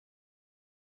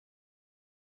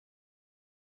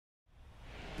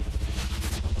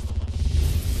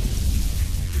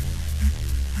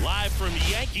Live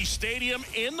from Yankee Stadium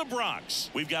in the Bronx.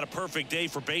 We've got a perfect day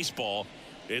for baseball.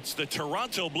 It's the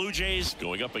Toronto Blue Jays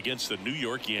going up against the New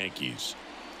York Yankees.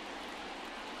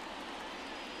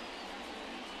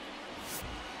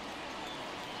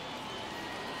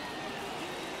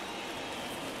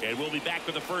 And we'll be back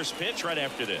with the first pitch right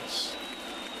after this.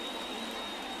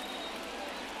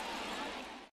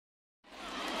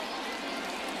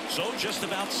 So just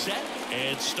about set.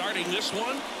 And starting this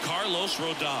one, Carlos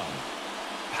Rodon.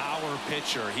 Power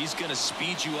pitcher. He's going to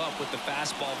speed you up with the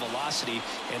fastball velocity,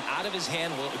 and out of his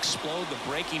hand will explode the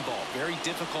breaking ball. Very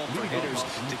difficult for hitters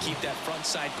to keep that front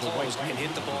side closed and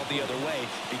hit the ball the other way,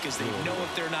 because they know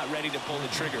if they're not ready to pull the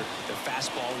trigger, the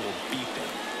fastball will beat them.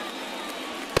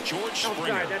 George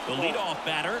Springer, the leadoff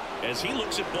batter, as he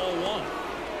looks at ball one.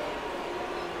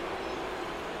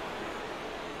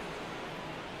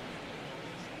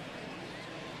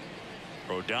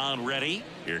 Rodon ready.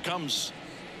 Here comes.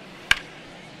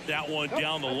 That one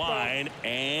down the line,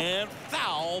 and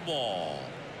foul ball.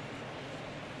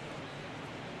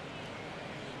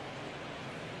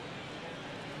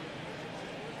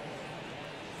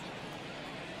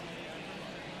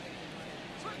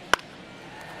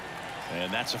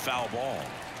 And that's a foul ball.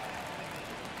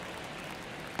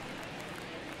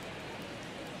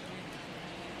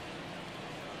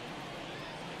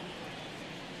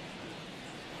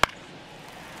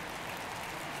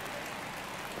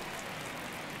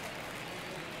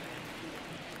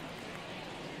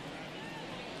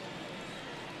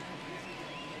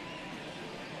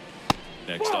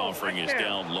 Next offering is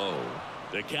down low.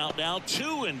 The count now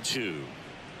 2-2. Swing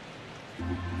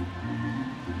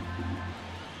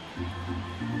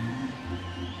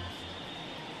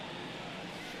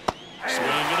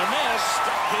and a miss.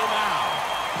 Struck him out.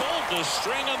 Pulled the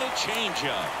string on the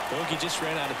changeup. Bogey just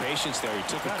ran out of patience there. He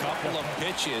took a couple of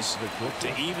pitches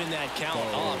to even that count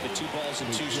off at 2 balls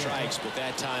and 2 strikes, but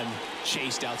that time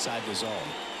chased outside the zone.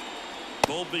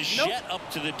 Bo Bichette up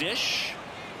to the dish.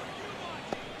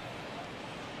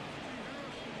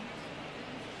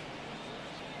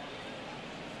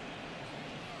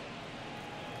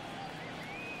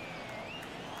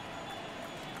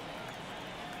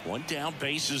 One down,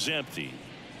 base is empty.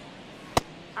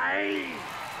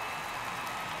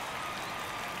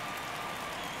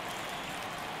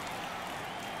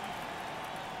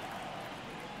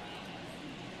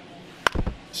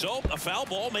 So a foul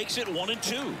ball makes it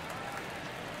 1-2.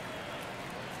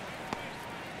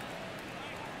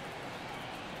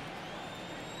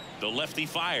 The lefty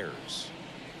fires.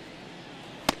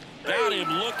 Got him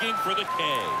looking for the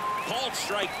K. Called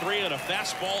strike 3 on a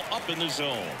fastball up in the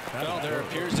zone. Well, there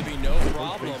appears to be no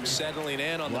problem settling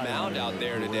in on the mound out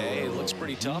there today. It looks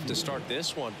pretty tough to start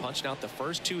this one, punching out the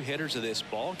first 2 hitters of this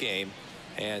ball game,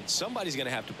 and somebody's going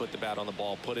to have to put the bat on the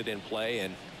ball, put it in play,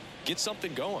 and get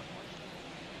something going.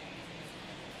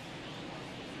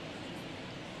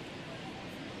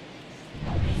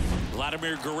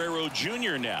 Vladimir Guerrero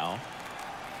Jr. now.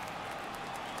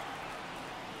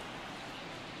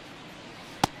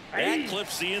 That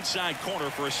clips the inside corner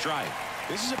for a strike.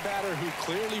 This is a batter who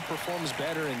clearly performs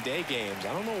better in day games.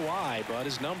 I don't know why, but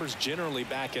his numbers generally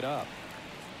back it up.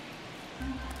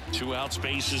 2 outs,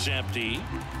 base is empty.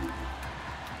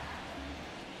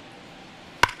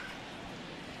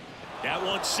 That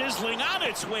one sizzling on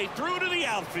its way through to the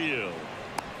outfield.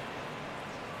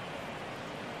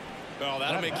 Oh,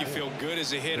 that'll make you feel good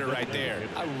as a hitter right there.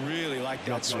 I really like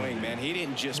that swing, man. He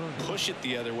didn't just push it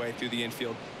the other way through the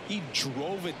infield. He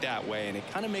drove it that way, and it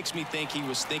kind of makes me think he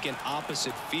was thinking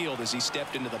opposite field as he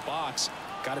stepped into the box.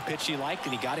 Got a pitch he liked,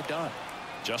 and he got it done.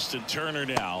 Justin Turner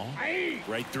now,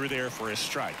 right through there for a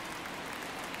strike.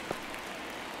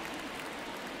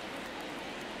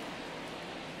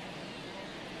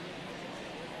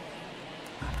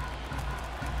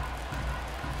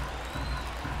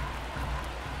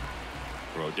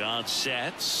 Rodon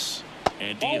sets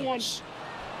and deals.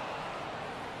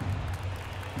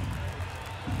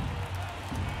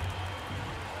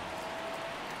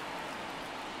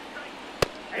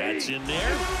 That's in there.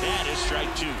 That is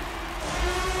strike 2.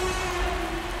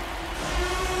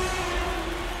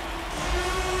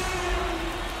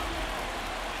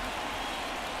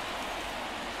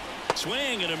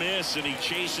 Swing and a miss, and he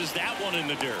chases that one in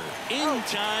the dirt. In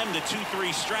time, the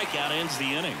 2-3 strikeout ends the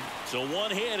inning. So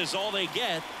 1 hit is all they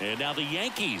get, and now the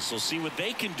Yankees will see what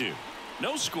they can do.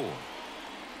 No score.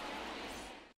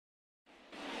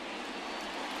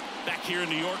 Back here in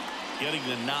New York, getting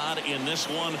the nod in this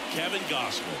one, Kevin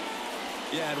Gausman.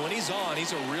 Yeah, and when he's on,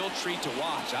 he's a real treat to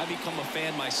watch. I've become a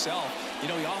fan myself. You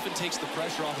know, he often takes the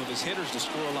pressure off of his hitters to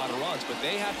score a lot of runs, but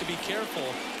they have to be careful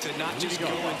to not just go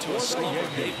into a slumber.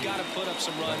 They've got to put up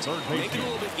some runs, make it a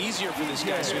little bit easier for this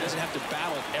guy so he doesn't have to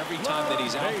battle every time that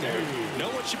he's out there. No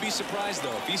one should be surprised,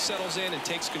 though, if he settles in and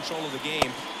takes control of the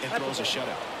game and throws a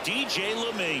shutout. DJ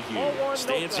LeMahieu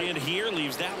stands in here,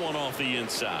 leaves that one off the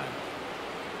inside.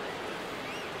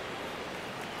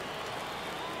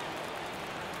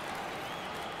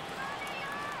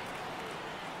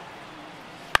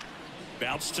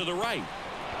 Bounce to the right.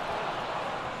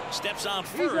 Steps on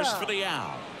first for the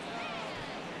out.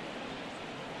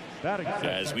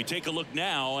 As we take a look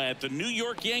now at the New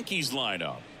York Yankees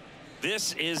lineup.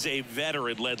 This is a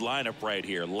veteran-led lineup right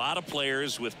here. A lot of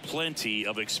players with plenty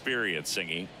of experience,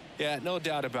 Singy. Yeah, no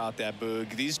doubt about that, Boog.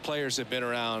 These players have been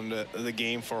around the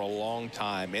game for a long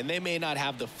time, and they may not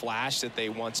have the flash that they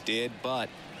once did, but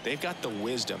they've got the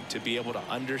wisdom to be able to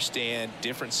understand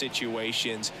different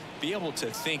situations, be able to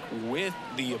think with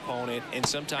the opponent and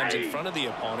sometimes in front of the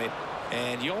opponent.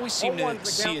 And you always seem to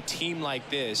see a team like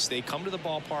this. They come to the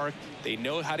ballpark, they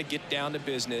know how to get down to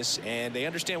business, and they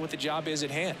understand what the job is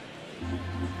at hand.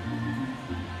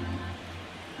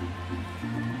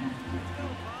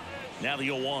 Now the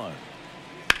 0-1.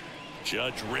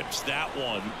 Judge rips that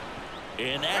one,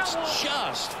 and that's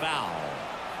just foul.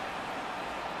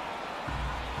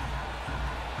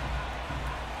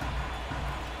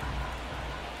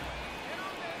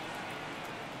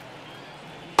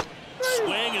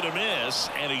 Swing and a miss,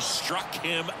 and he struck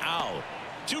him out.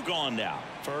 2 gone now.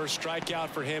 First strikeout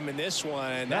for him in this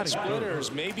one. That splitter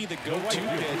is maybe the go-to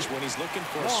pitch when he's looking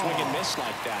for a swing and miss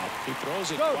like that. He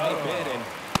throws it quite a bit, and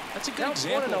that's a good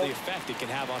example of the effect it can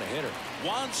have on a hitter.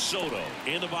 Juan Soto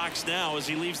in the box now as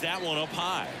he leaves that one up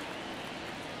high.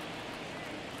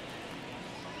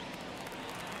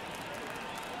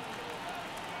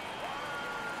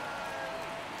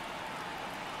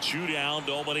 Two down,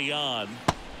 nobody on.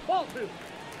 Ball 2.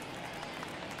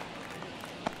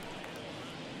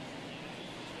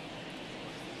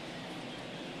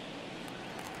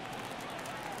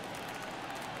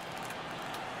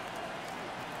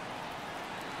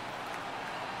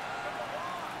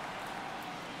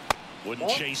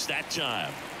 Wouldn't chase that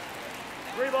time.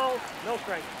 3 balls, no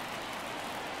strike.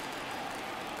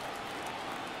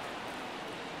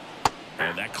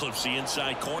 And that clips the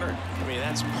inside corner. I mean,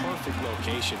 that's perfect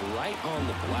location right on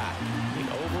the black. I mean,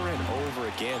 over and over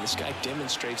again, this guy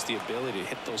demonstrates the ability to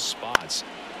hit those spots.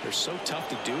 They're so tough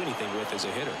to do anything with as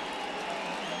a hitter.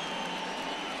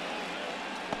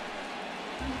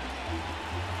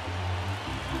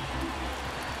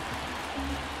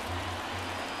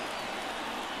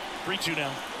 3-2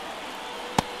 now.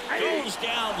 Goes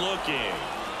down looking.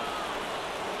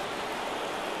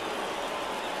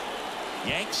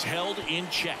 Yanks held in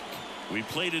check. We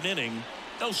played an inning,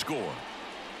 no score.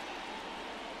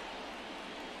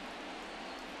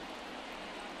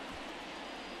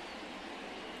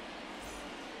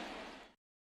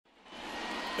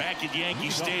 Back at Yankee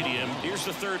Stadium, here's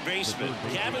the third baseman,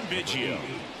 Kevin Biggio.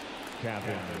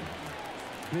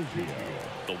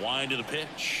 The wind of the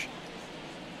pitch.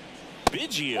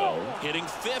 Biggio hitting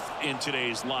 5th in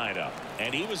today's lineup,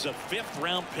 and he was a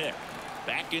 5th-round pick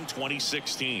back in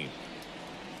 2016.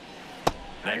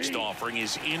 Next offering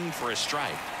is in for a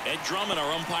strike. Ed Drummond,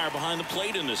 our umpire behind the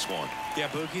plate in this one. Yeah,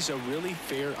 Boog, he's a really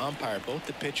fair umpire, both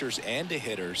the pitchers and the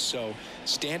hitters. So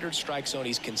standard strike zone,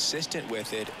 he's consistent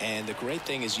with it. And the great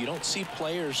thing is you don't see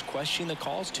players question the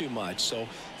calls too much. So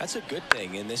that's a good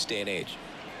thing in this day and age.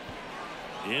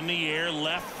 In the air,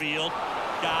 left field.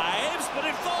 Dives, but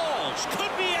it falls.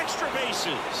 Could be extra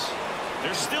bases.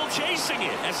 They're still chasing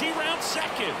it as he rounds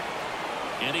second.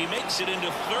 And he makes it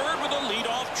into third with a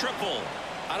leadoff triple.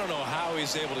 I don't know how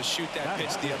he's able to shoot that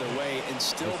pitch the other way and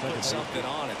still put something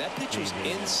on it. That pitch was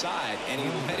inside, and he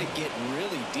let it get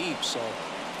really deep. So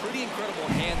pretty incredible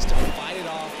hands to fight it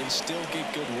off and still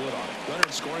get good wood on it. Runner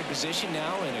in scoring position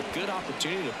now, and a good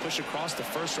opportunity to push across the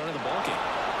first run of the ballgame.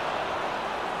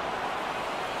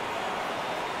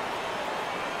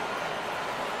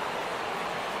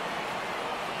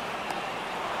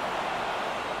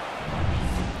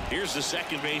 Here's the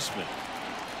second baseman.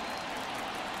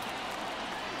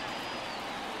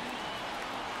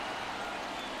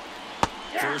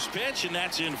 First pitch, and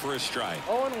that's in for a strike.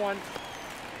 0-1.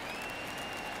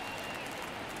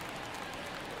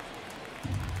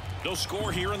 No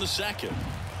score here in the second.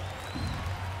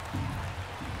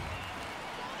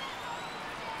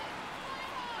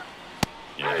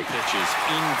 And the pitch is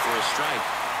in for a strike,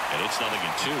 and it's 0-2.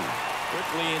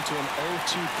 Quickly into an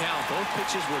 0-2 count. Both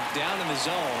pitches were down in the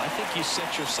zone. I think you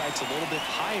set your sights a little bit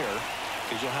higher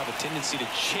because you'll have a tendency to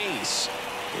chase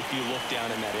if you look down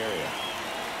in that area.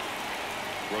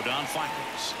 Rodon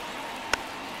fires.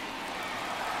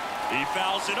 He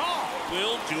fouls it off.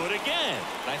 We'll do it again.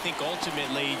 I think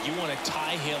ultimately you want to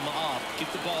tie him up,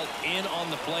 get the ball in on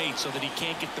the plate so that he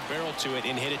can't get the barrel to it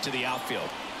and hit it to the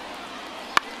outfield.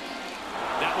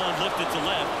 That one lifted to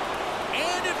left,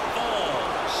 and it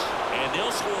falls. And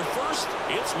they'll score first.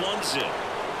 It's 1-0.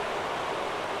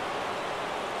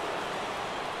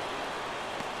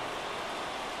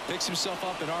 Picks himself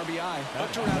up an RBI.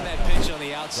 Hooked around that pitch on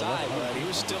the outside, but he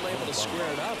was still able to square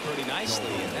it up pretty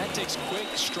nicely. And that takes quick,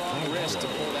 strong wrist to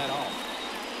pull that off.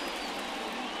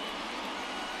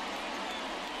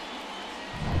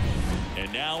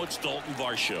 And now it's Dalton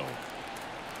Varsho.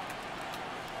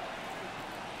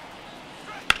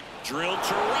 Drilled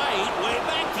to right, way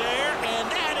back there,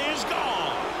 and that is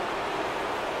gone.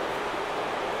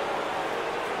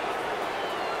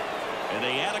 And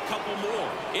they add a couple more.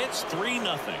 It's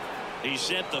 3-0. He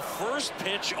sent the first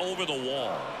pitch over the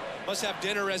wall. Must have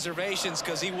dinner reservations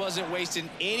because he wasn't wasting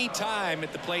any time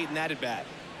at the plate in that at bat.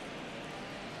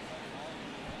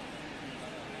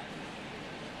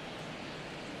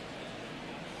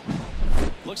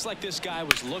 Looks like this guy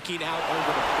was looking out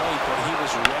over the plate, but he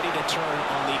was ready to turn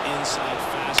on the inside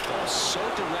fastball. So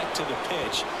direct to the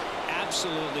pitch,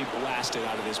 absolutely blasted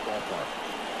out of this ballpark.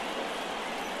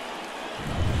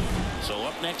 So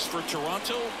up next for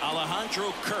Toronto,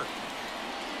 Alejandro Kirk.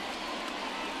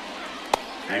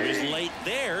 He was late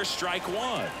there, strike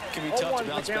one. Can be tough to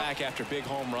bounce back after a big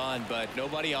home run, but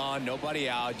nobody on, nobody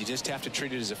out. You just have to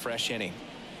treat it as a fresh inning.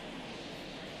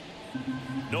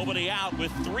 Nobody out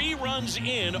with 3 runs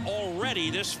in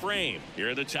already this frame. Here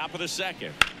at the top of the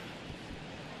second.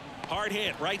 Hard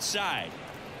hit right side.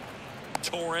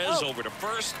 Torres over to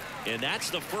first, and that's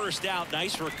the first out.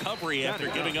 Nice recovery after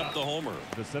giving up the homer.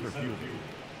 The center fielder,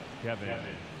 Kevin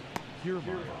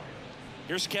Kiermaier.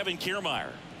 Here's Kevin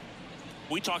Kiermaier.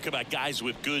 We talk about guys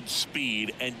with good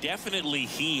speed, and definitely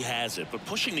he has it. But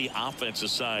pushing the offense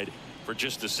aside for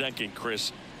just a second,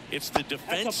 Chris, it's the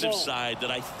defensive side that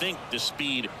I think the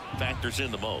speed factors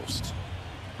in the most.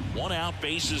 1 out,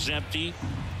 bases empty.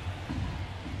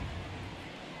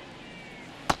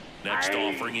 Next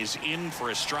offering is in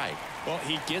for a strike. Well,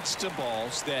 he gets to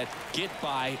balls that get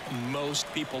by most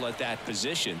people at that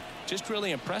position. Just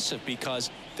really impressive because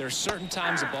there's certain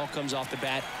times the ball comes off the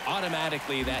bat,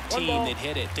 automatically that team that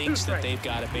hit it thinks that they've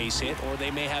got a base hit or they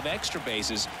may have extra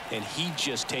bases, and he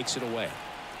just takes it away.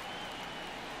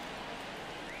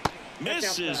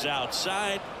 Misses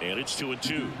outside, and it's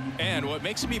 2-2. And what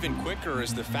makes him even quicker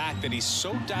is the fact that he's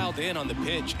so dialed in on the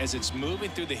pitch as it's moving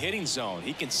through the hitting zone.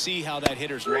 He can see how that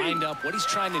hitter's lined up, what he's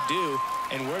trying to do,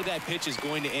 and where that pitch is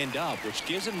going to end up, which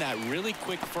gives him that really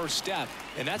quick first step,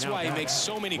 and that's why he makes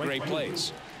so many great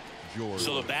plays.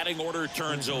 So the batting order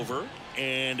turns over,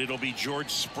 and it'll be George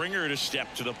Springer to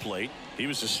step to the plate. He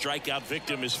was a strikeout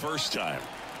victim his first time.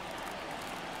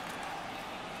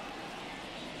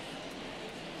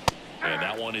 And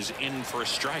that one is in for a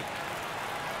strike.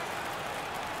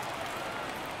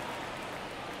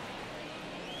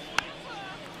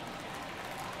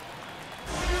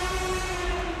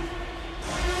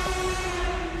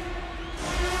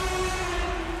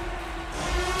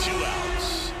 Two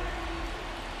outs.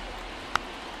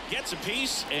 Gets a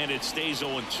piece, and it stays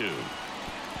 0-2.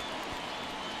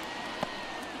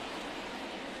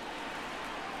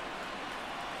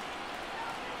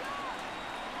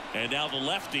 And now the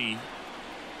lefty.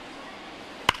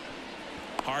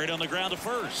 Hard on the ground to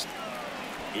first.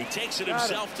 He takes it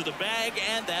himself to the bag,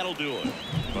 and that'll do it.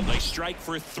 But they strike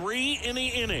for 3 in the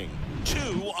inning.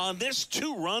 2 on this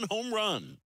 2-run home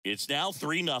run. It's now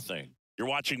 3-0. You're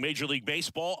watching Major League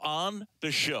Baseball on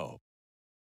The Show.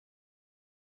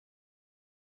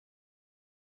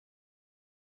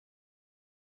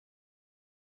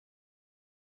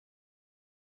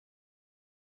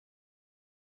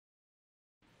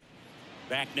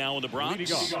 Back now in the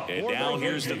Bronx. And now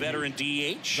here's the veteran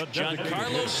DH,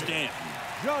 Giancarlo Stanton.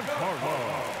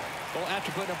 Well,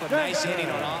 after putting up a nice inning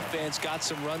on offense, got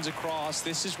some runs across,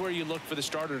 this is where you look for the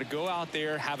starter to go out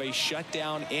there, have a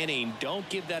shutdown inning. Don't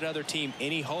give that other team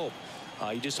any hope.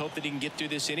 You just hope that he can get through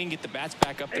this inning, get the bats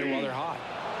back up there while they're hot.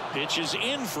 Pitch is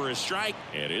in for a strike,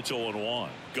 and it's 0-1.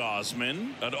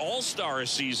 Gausman, an all-star a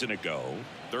season ago,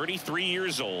 33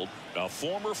 years old, a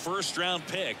former first-round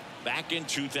pick back in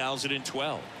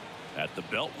 2012 at the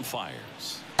Belton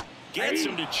Fires. Gets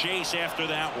him to chase after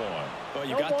that one. Well,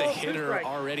 you got the hitter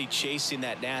already chasing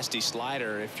that nasty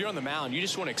slider. If you're on the mound, you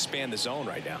just want to expand the zone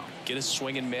right now. Get a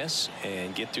swing and miss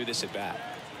and get through this at bat.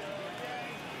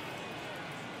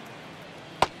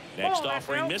 Next Ball, that's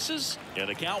offering out. misses, and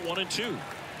the count 1-2.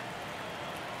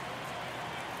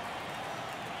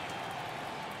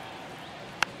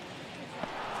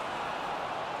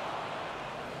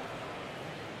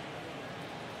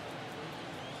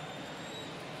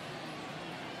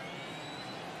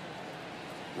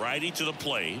 Righty to the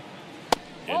plate.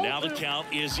 And Ball now the 2. count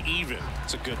is even.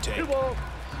 It's a good take. 2 balls,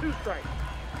 2 strikes.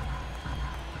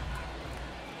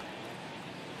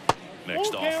 Next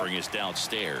Full count. offering is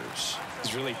downstairs.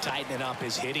 He's really tightening up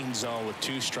his hitting zone with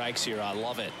 2 strikes here. I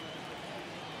love it.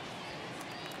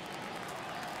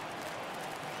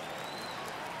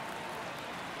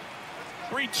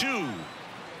 3-2.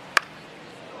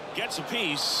 Gets a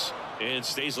piece and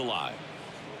stays alive.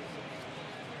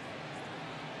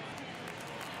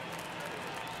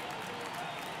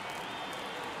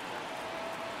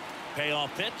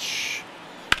 Payoff pitch.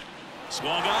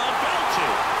 Swung on,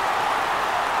 belted.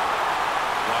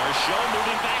 Show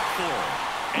moving back for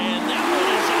him. And that one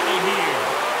is out of here.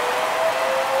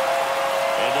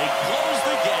 And they close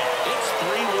the gap. It's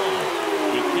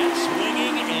 3-1. He kept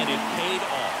swinging, and it paid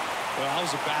off. Well, that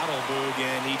was a battle, Boog,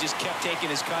 and he just kept taking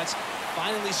his cuts.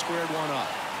 Finally squared one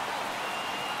up.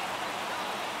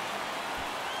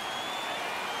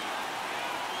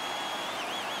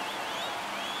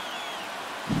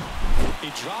 He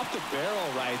dropped the barrel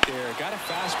right there. Got a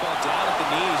fastball down at the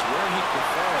knees where he'd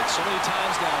prefer it. So many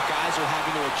times now guys are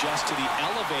having to adjust to the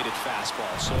elevated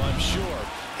fastball. So I'm sure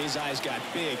his eyes got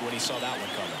big when he saw that one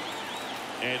coming.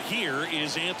 And here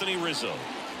is Anthony Rizzo.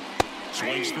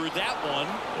 Swings through that one.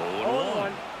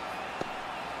 0-1.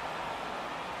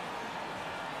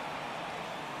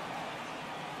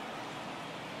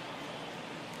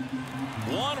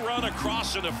 One run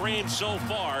across in the frame so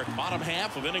far. Bottom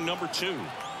half of inning number 2.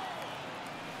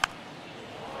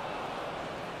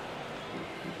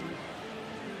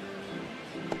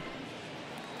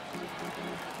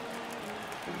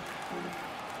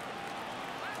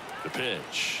 The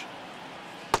pitch.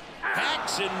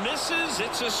 Hacks and misses.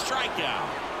 It's a strikeout.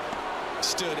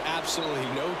 Stood absolutely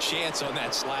no chance on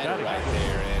that slider right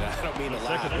there, and I don't mean to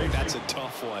laugh, but that's a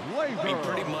tough one. I mean,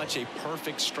 pretty much a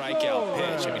perfect strikeout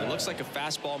pitch. I mean, it looks like a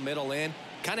fastball middle in,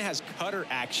 kind of has cutter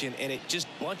action, and it just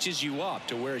bunches you up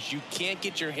to where you can't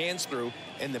get your hands through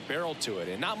and the barrel to it,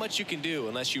 and not much you can do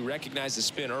unless you recognize the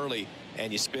spin early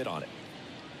and you spit on it.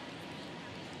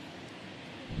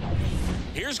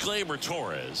 Here's Gleyber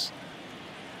Torres.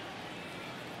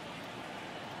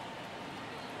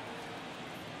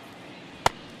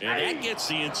 And that gets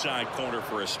the inside corner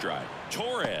for a strike.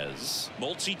 Torres,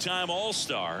 multi-time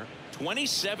All-Star,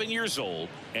 27 years old,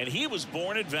 and he was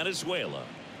born in Venezuela.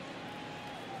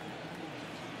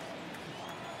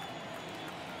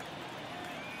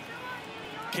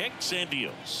 Kicks and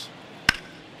deals.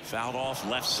 Fouled off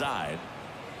left side.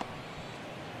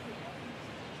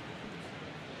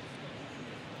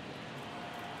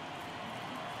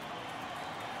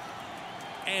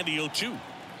 And the 0-2.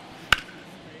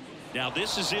 Now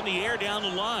this is in the air down the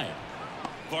line.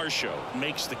 Varsho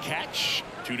makes the catch.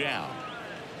 2 down.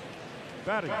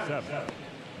 Batting 7.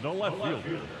 No left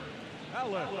fielder.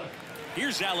 Alex.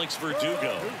 Here's Alex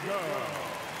Verdugo.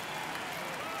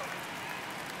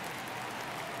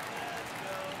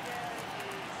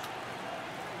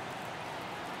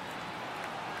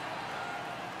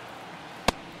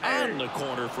 On the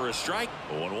corner for a strike.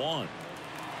 0-1.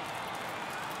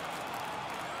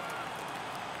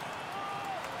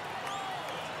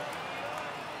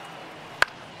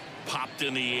 Popped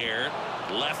in the air,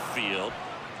 left field.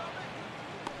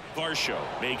 Varsho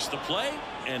makes the play,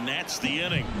 and that's the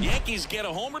inning. Yankees get a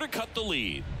homer to cut the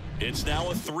lead. It's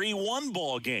now a 3-1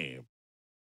 ball game.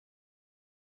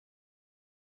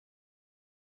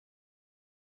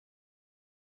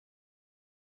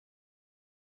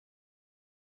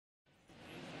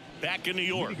 Back in New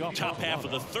York, top half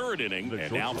of the 3rd inning,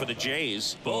 and now for the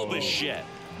Jays, Bo Bichette.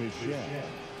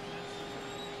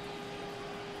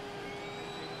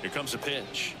 Here comes a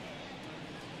pitch.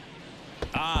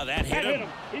 That hit him.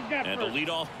 And the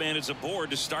leadoff man is aboard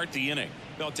to start the inning.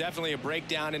 No, definitely a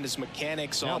breakdown in his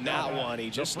mechanics on that one. He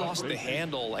just lost the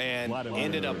handle and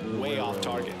ended up way off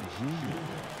target.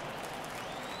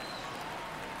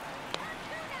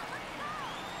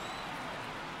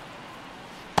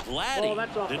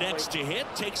 Vladdy, the next to hit,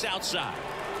 takes outside.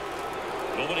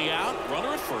 Nobody out,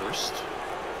 runner at first.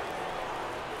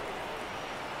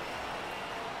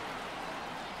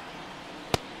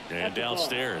 And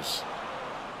downstairs.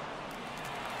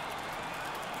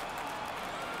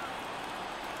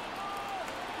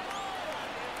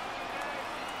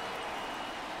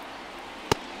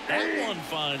 That one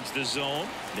finds the zone.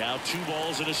 Now 2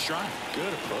 balls and a strike.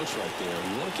 Good approach right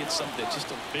there. You want to get something that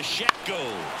just a... Bichette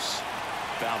goes.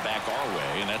 Foul back our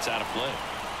way, and that's out of play.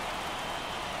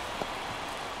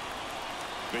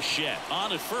 Bichette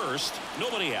on at first.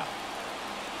 Nobody out.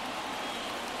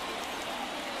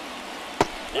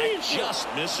 That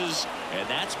just misses, and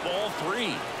that's ball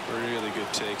 3. Really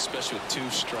good take, especially with 2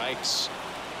 strikes.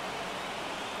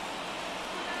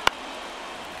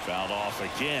 Fouled off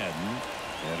again,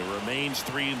 and it remains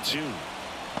 3-2.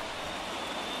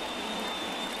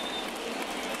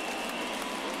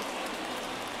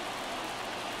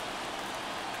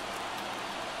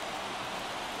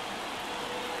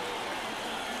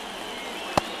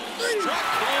 Struck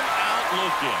him out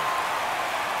looking.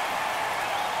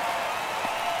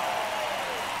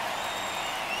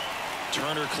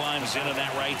 Turner climbs in on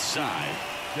that right side.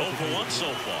 0 for 1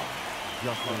 so far.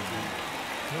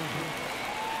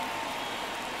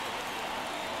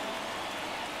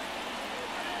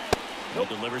 He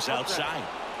delivers outside.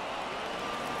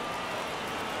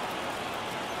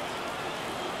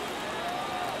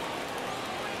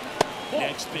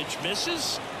 Next pitch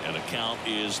misses, and the count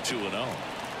is 2-0.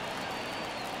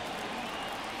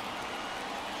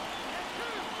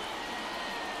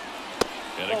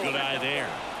 Got a good eye there.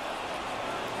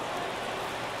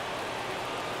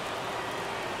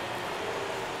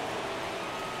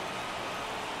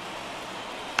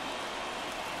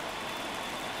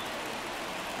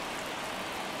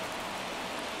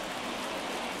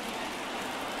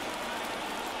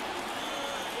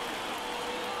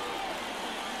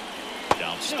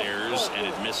 Downstairs, and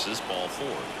it misses, ball 4.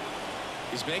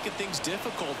 He's making things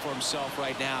difficult for himself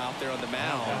right now out there on the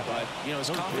mound, but you know his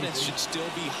confidence should still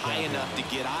be high enough to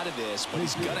get out of this, but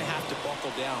he's gonna have to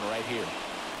buckle down right here.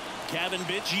 Kevin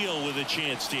Biggio with a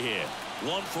chance to hit.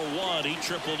 1 for 1. He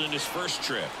tripled in his first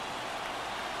trip.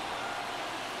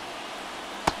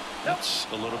 That's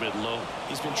a little bit low.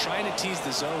 He's been trying to tease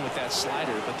the zone with that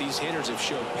slider, but these hitters have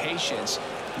showed patience,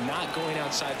 not going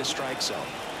outside the strike zone.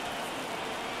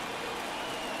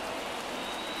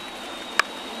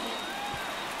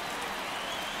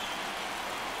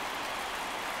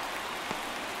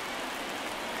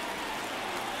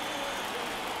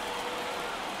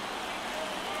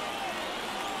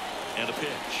 And a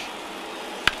pitch.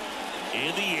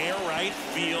 In the air, right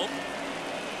field.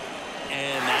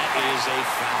 And that is a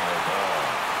foul ball.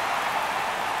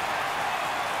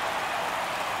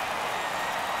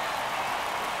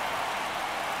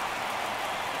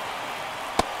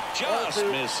 Just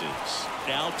misses.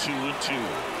 Now 2-2.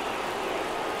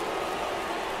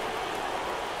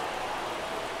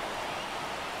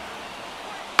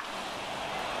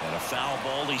 And a foul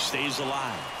ball. He stays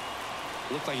alive.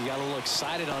 Looked like you got a little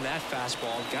excited on that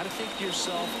fastball. Got to think to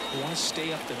yourself, you want to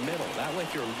stay up the middle. That way,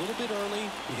 if you're a little bit early,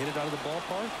 you hit it out of the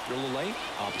ballpark. If you're a little late,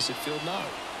 opposite field now.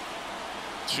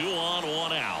 2 on,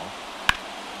 1 out.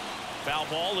 Foul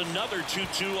ball, another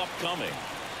 2-2 upcoming.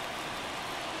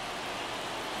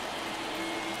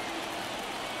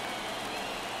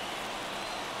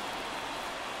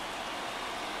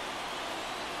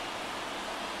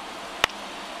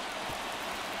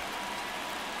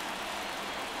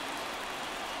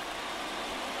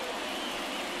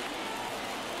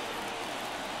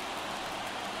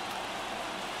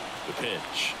 The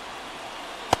pitch.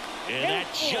 And that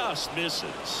just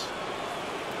misses.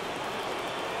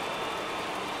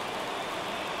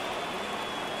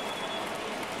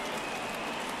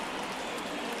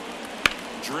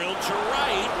 Drilled to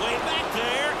right, way back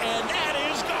there, and that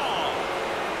is gone.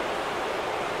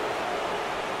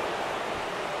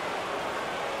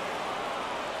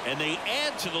 And they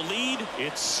add to the lead.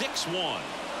 It's 6-1.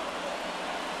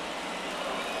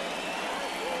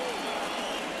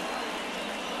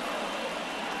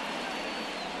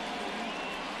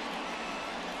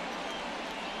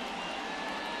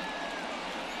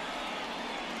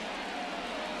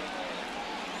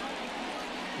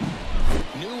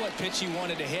 Knew what pitch he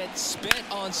wanted to hit, spit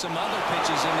on some other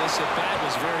pitches in this at bat,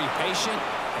 was very patient,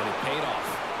 and it paid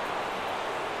off.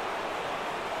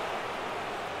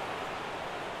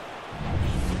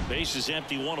 Base is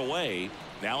empty, 1 away.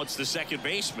 Now it's the second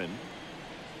baseman.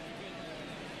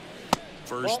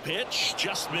 First pitch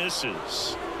just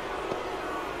misses.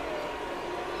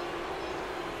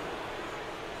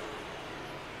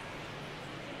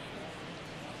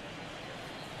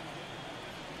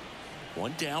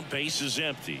 One down, base is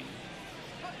empty.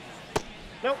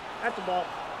 Nope, that's a ball.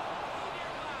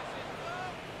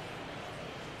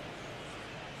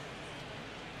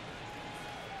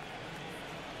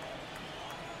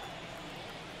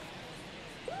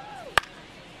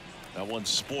 That one's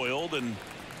spoiled, and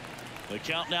the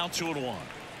count now 2-1.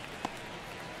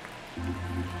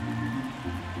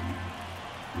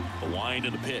 The wind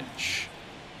of the pitch.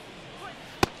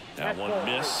 That one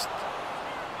missed.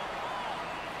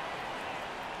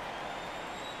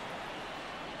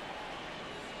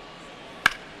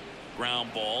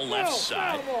 Ground ball left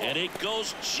side, and it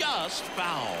goes just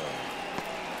foul.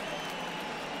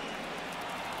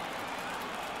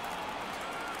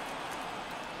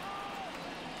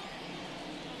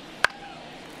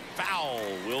 Foul.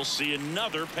 We'll see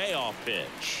another payoff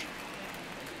pitch.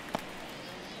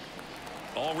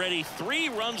 Already 3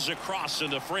 runs across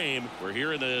in the frame. We're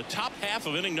here in the top half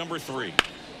of inning number 3.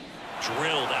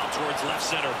 Drilled out towards left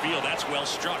center field. That's well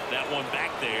struck. That one back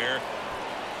there.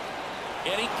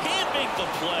 And he can't make the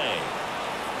play.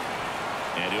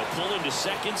 And he'll pull into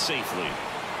second safely.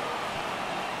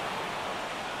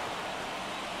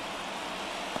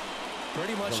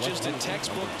 Pretty much just a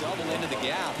textbook double into the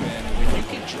gap. And when you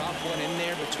can drop one in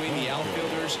there between the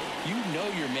outfielders, you know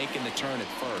you're making the turn at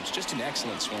first. Just an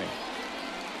excellent swing.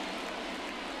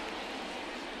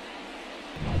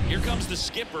 Here comes the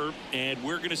skipper, and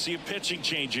we're going to see a pitching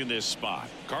change in this spot.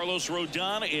 Carlos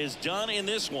Rodon is done in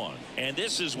this one, and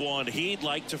this is one he'd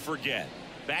like to forget.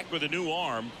 Back with a new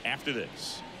arm after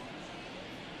this.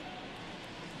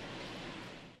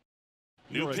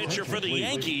 New pitcher for the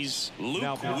Yankees,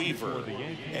 Luke Weaver.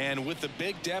 And with the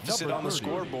big deficit on the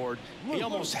scoreboard, he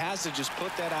almost has to just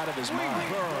put that out of his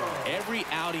mind. Every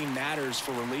outing matters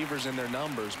for relievers and their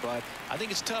numbers, but I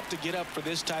think it's tough to get up for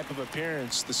this type of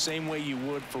appearance the same way you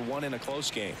would for one in a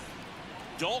close game.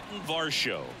 Dalton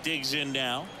Varsho digs in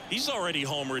now. He's already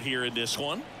homered here in this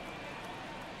one.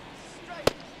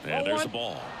 And there's a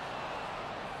ball.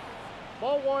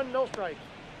 Ball 1, no strike.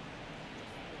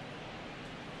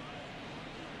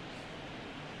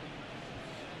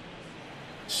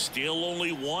 Still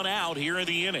only 1 out here in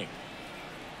the inning.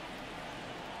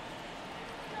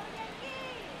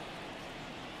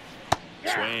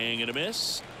 Swing and a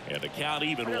miss, and the count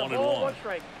even 1-1. 1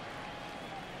 strike.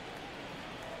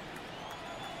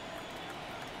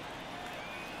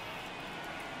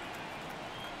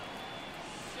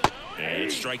 And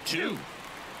it's strike 2.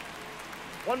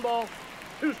 1 ball,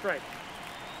 2 strikes.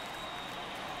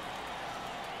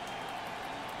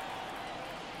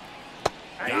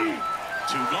 Got it.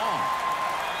 2 gone.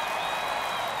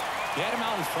 He had him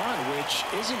out in front, which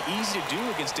isn't easy to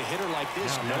do against a hitter like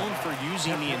this, known for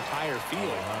using the entire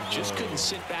field. Just couldn't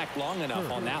sit back long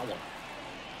enough on that one.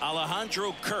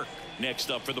 Alejandro Kirk next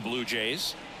up for the Blue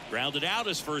Jays. Grounded out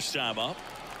his first time up.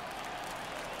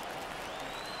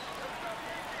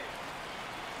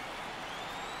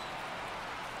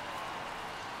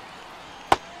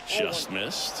 Just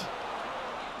missed.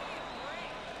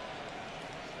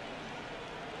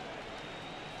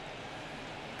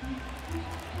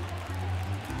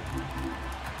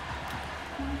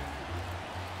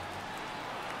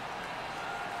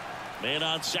 Man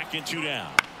on second, 2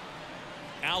 down.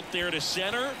 Out there to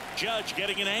center. Judge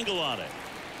getting an angle on it.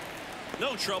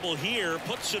 No trouble here.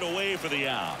 Puts it away for the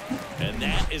out. And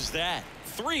that is that.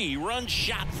 3-run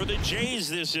shot for the Jays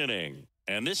this inning.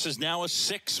 And this is now a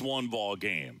 6-1 ball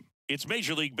game. It's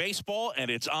Major League Baseball, and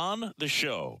it's on the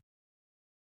show.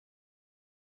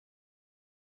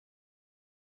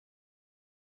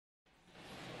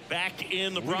 Back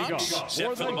in the Bronx,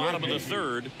 set for the bottom of the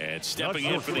 3rd, and stepping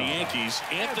in for the Yankees,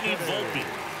 Anthony Volpe.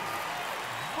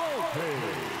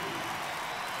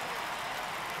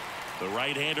 The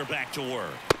right-hander back to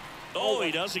work. Oh,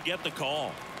 he doesn't get the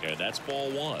call. And that's ball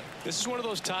 1. This is one of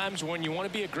those times when you want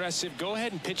to be aggressive. Go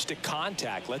ahead and pitch to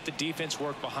contact. Let the defense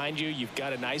work behind you. You've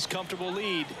got a nice, comfortable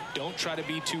lead. Don't try to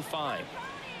be too fine.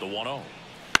 The 1-0.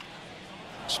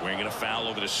 Swinging a foul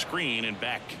over the screen and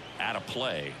back out of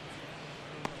play.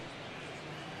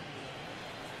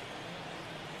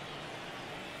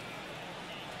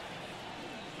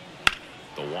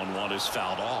 The 1-1 is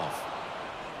fouled off.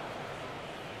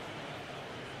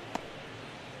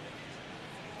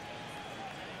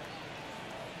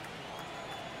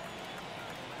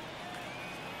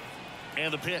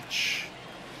 And the pitch.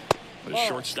 The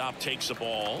shortstop takes the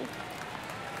ball.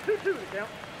 2-2 count.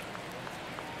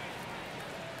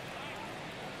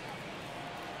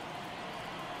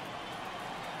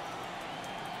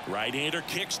 Right-hander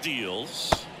kicks,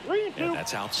 deals. 3-2. And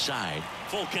that's outside.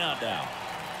 Full count now.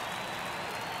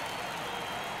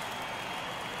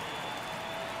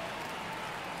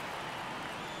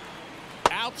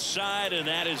 Outside, and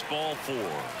that is ball 4.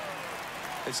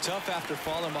 It's tough after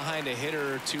falling behind a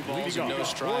hitter, 2 balls and no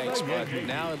strikes, but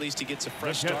now at least he gets a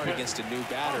fresh start against a new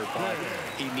batter. But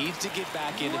he needs to get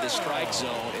back into the strike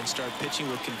zone and start pitching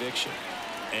with conviction.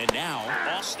 And now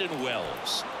Austin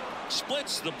Wells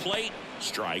splits the plate.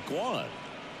 Strike 1.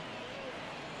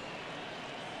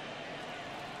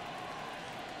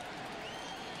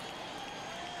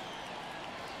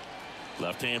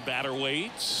 Left-hand batter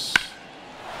waits.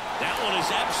 That one is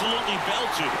absolutely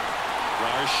belted.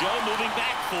 Show moving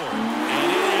back for it.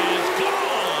 And it is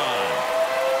gone.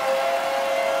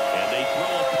 And they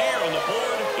throw a pair on the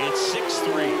board. It's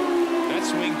 6-3. That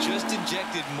swing just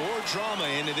injected more drama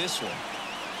into this one.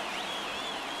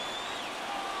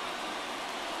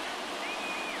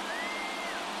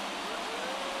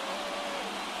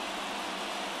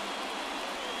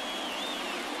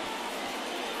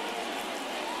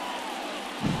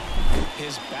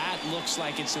 His bat looks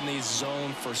like it's in the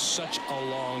zone for such a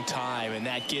long time, and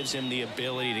that gives him the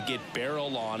ability to get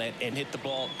barrel on it and hit the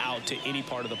ball out to any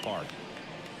part of the park.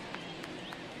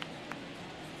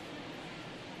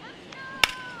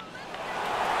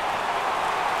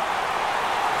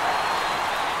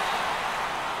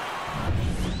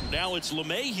 Now it's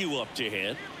LeMahieu up to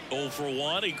hit. 0 for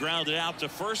 1. He grounded out to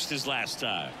first his last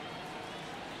time.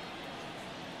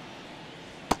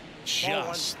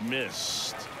 Just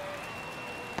missed.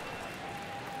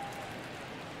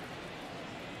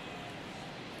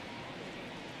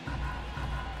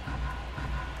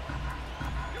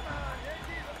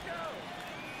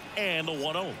 And the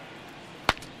 1-0.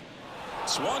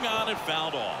 Swung on and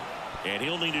fouled off. And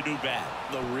he'll need a new bat.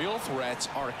 The real threats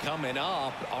are coming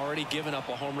up. Already given up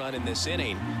a home run in this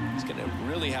inning. He's going to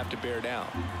really have to bear down.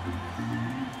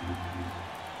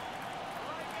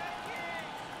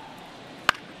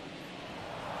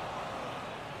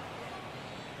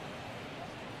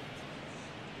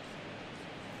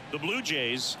 The Blue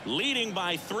Jays leading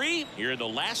by 3 here in the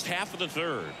last half of the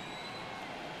third.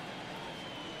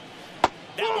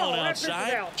 That one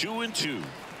outside. 2-2.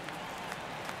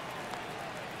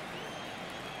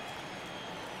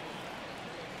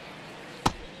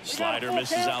 Slider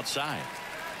misses outside.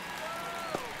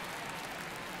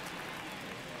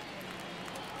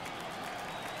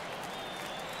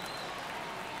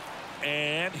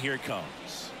 And here it comes.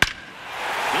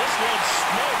 This one's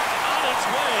smoked on its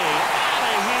way out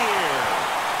of here.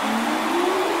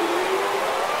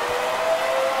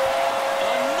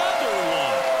 Another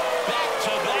one.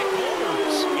 Back-to-back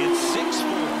homers. It's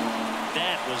 6-4.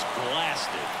 That was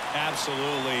blasted.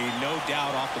 Absolutely, no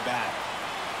doubt off the bat.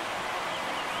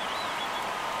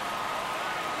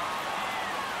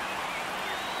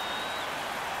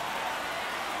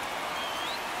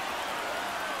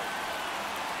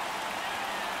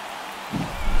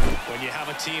 When you have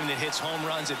a team that hits home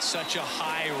runs at such a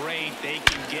high rate, they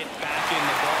can get back in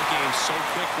the ball game so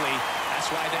quickly.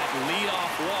 That's why that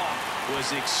leadoff walk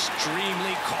was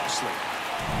extremely costly.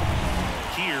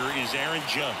 Here is Aaron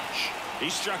Judge. He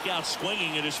struck out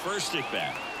swinging at his first at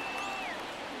bat.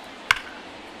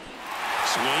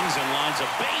 Swings and lines a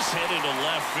base hit into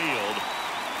left field.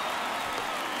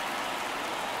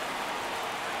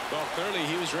 Well, clearly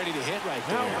he was ready to hit right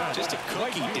there. Just a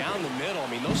cookie down the middle. I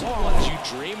mean, those are the ones you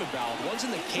dream about. Ones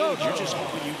in the cage, you're just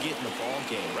hoping you get in the ball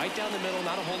game. Right down the middle,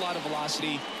 not a whole lot of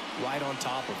velocity, right on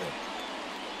top of it.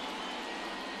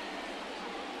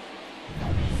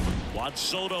 Juan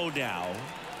Soto now.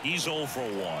 He's 0 for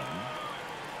 1.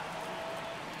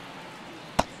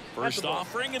 First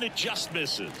offering, and it just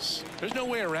misses. There's no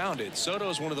way around it. Soto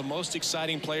is one of the most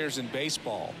exciting players in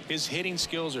baseball. His hitting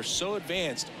skills are so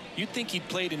advanced, you'd think he'd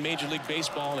played in Major League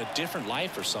Baseball in a different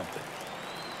life or something.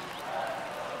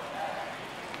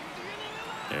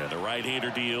 And the right-hander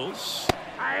deals.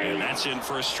 And that's in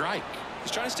for a strike.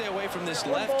 He's trying to stay away from this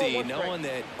lefty, knowing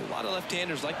that a lot of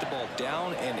left-handers like the ball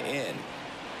down and in.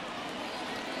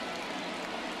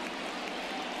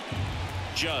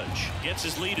 Judge gets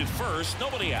his lead at first.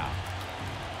 Nobody out.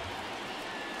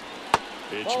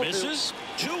 Pitch misses.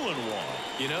 2-1.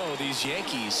 You know, these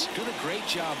Yankees doing a great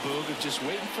job, Boog, of just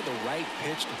waiting for the right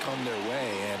pitch to come their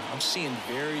way, and I'm seeing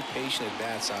very patient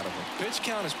at-bats out of them. Pitch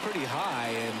count is pretty high,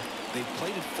 and they've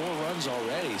played it 4 runs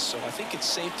already, so I think it's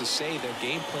safe to say their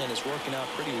game plan is working out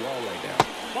pretty well right now.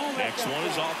 Next one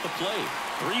is off the plate.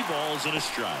 3 balls and a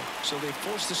strike. So they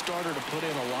forced the starter to put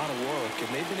in a lot of work, and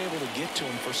they've been able to get to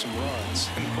him for some runs,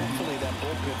 and hopefully that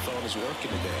bullpen phone is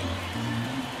working today.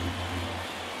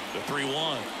 The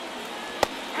 3-1.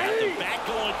 Got the bat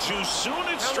going too soon.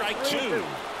 It's strike 2.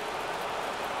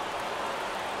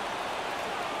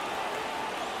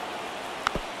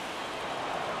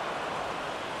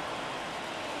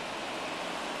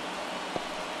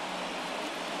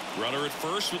 Runner at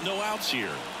first with no outs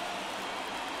here.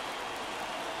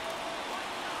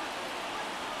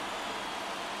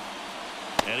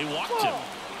 And he walked him.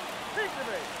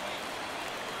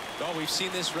 Well, we've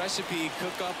seen this recipe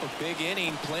cook up a big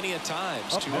inning plenty of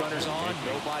times. 2 runners on,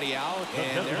 nobody out,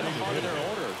 and they're in the heart of their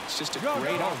order. It's just a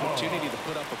great opportunity to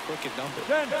put up a crooked number.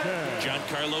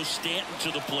 Giancarlo Stanton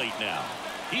to the plate now.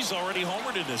 He's already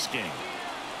homered in this game.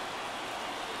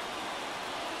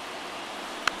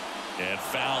 And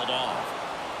fouled off.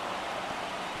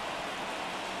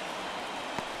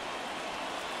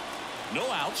 No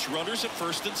outs, runners at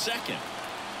first and second.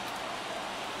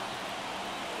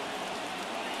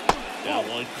 That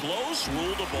one close,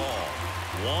 ruled a ball.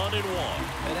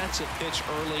 1-1. And that's a pitch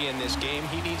early in this game.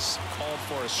 He needs called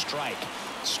for a strike.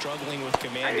 Struggling with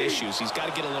command issues. He's got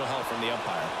to get a little help from the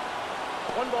umpire.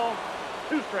 1 ball,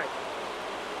 2 strikes.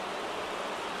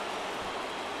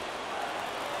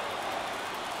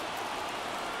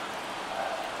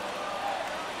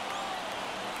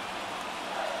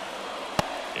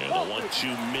 And the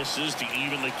 1-2 misses to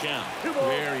even the count.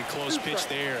 Very close pitch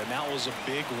there, and that was a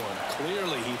big one.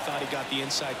 Clearly, he thought he got the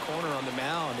inside corner on the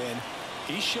mound, and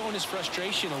he's showing his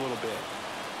frustration a little bit.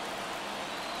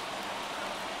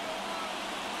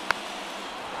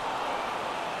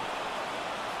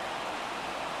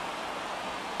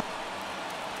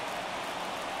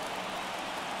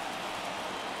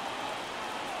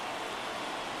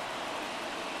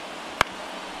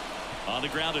 On the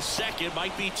ground to second,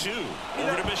 might be 2.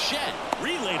 Over to Bichette.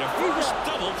 Relay to first,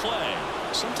 double play.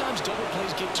 Sometimes double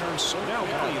plays get turned so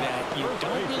quickly that you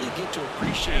don't really get to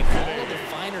appreciate all of the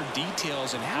finer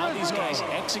details and how these guys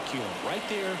execute them. Right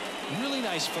there, really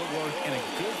nice footwork, and a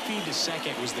good feed to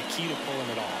second was the key to pulling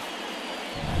it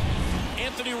off.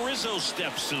 Anthony Rizzo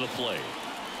steps to the plate.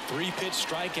 3-pitch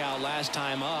strikeout last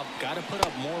time up. Got to put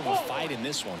up more of a fight in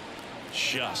this one.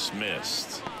 Just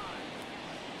missed.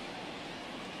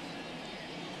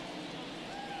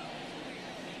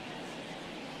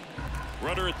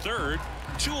 Runner at third,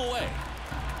 2 away.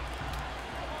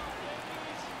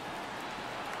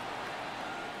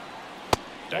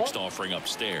 Next offering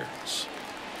upstairs.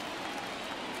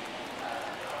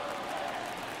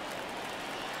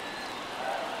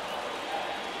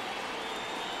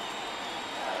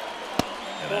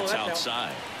 And that's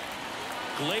outside.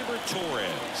 Gleyber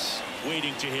Torres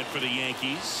waiting to hit for the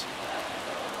Yankees.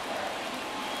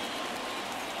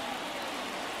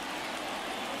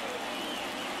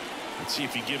 Let's see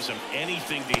if he gives him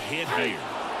anything to hit here.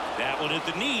 That one at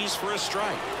the knees for a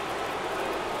strike.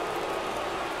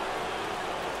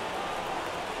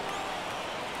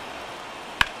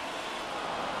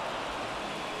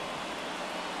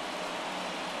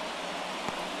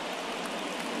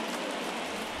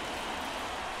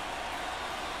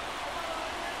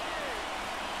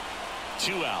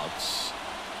 Two outs.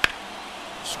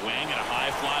 Swing and a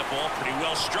high fly ball, pretty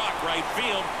well struck right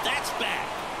field. That's back.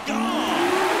 Gone.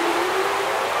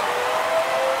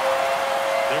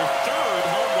 Their third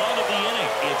home run of the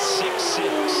inning. It's 6-6.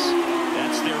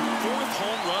 That's their 4th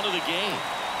home run of the game.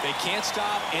 They can't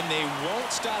stop, and they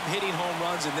won't stop hitting home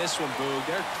runs in this one, Boog.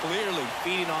 They're clearly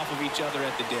feeding off of each other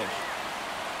at the dish.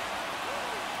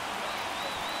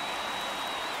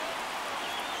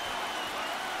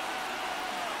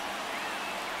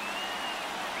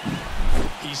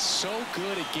 He's so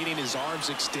good at getting his arms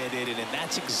extended, and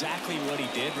that's exactly what he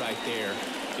did right there.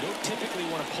 You don't typically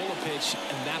want to pull a pitch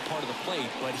in that part of the plate,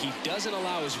 but he doesn't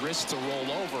allow his wrists to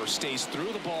roll over, stays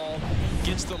through the ball,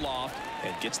 gets the loft,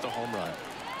 and gets the home run.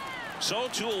 So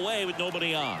 2 away with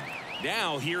nobody on.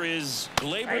 Now here is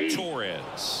Gleyber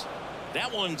Torres.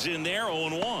 That one's in there,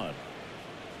 0-1.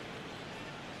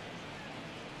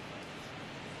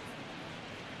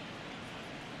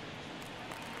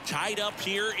 Tied up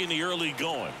here in the early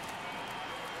going.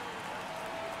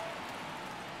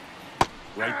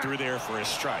 Right through there for a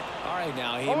strike. All right,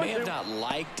 now he may have not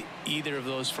liked either of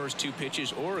those first 2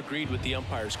 pitches or agreed with the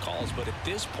umpire's calls, but at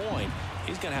this point,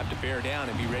 he's going to have to bear down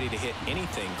and be ready to hit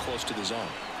anything close to the zone.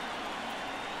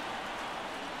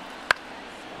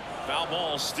 Foul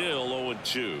ball still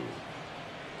 0-2.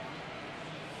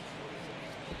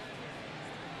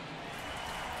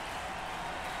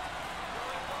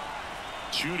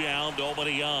 Two down,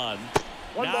 nobody on.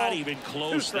 Not even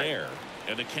close there.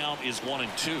 And the count is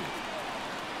 1-2.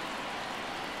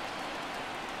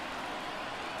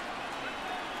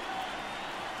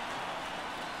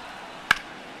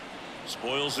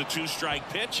 Spoils the 2-strike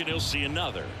pitch, and he'll see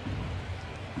another.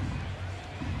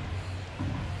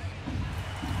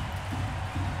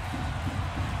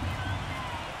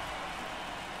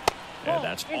 And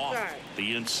that's off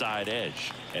the inside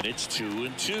edge. And it's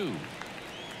 2-2.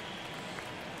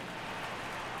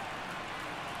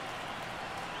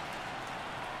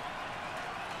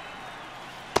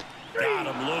 Got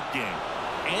him looking.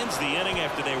 Ends the inning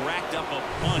after they racked up a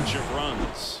bunch of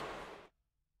runs.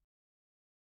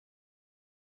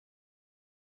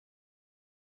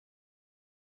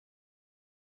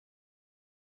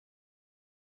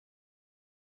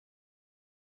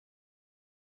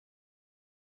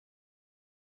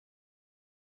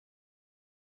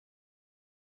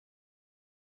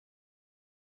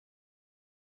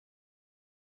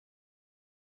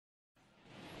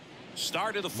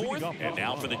 Start of the fourth, and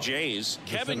now for the Jays,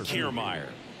 Kevin Kiermaier.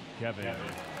 Kevin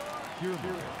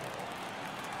Kiermaier.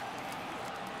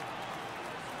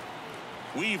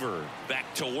 Weaver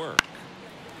back to work.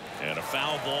 And a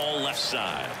foul ball left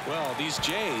side. Well, these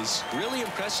Jays really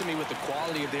impressing me with the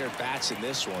quality of their bats in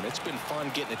this one. It's been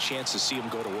fun getting a chance to see them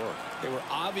go to work. They were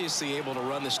obviously able to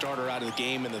run the starter out of the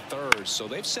game in the third, so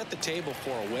they've set the table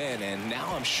for a win, and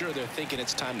now I'm sure they're thinking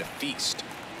it's time to feast.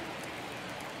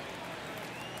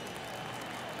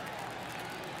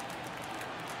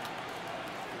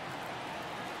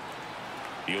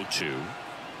 The 0-2.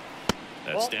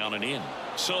 That's down and in.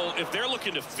 So if they're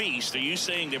looking to feast, are you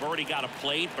saying they've already got a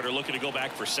plate but are looking to go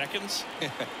back for seconds?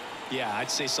 Yeah,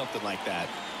 I'd say something like that.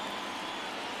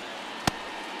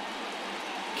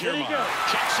 Kiermaier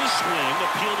checks his swing,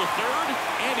 appeal to third,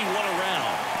 and he won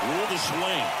around. Rule the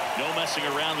swing. No messing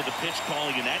around with the pitch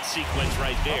calling in that sequence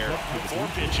right there. 4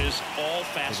 pitches, all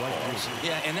fastballs.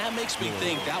 Yeah, and that makes me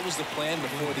think that was the plan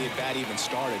before the at-bat even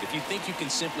started. If you think you can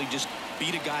simply just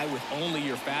beat a guy with only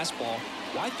your fastball,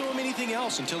 why throw him anything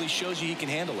else until he shows you he can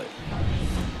handle it?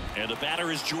 And the batter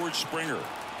is George Springer.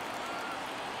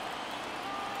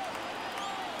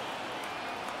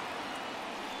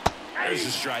 There's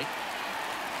the strike.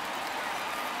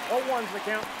 0-1's the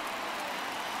count.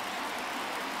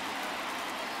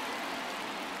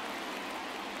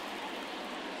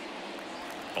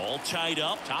 All tied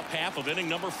up, top half of inning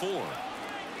number 4.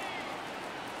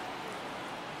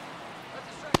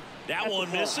 That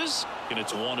one misses, and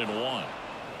it's 1-1.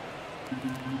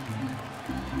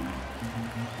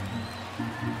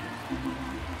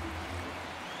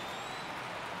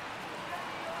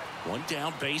 One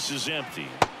down, base is empty.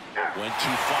 Went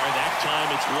too far that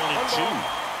time. It's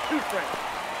 1-2. 2 strikes.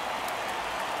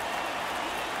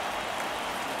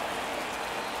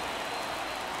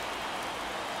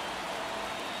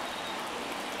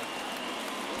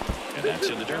 And that's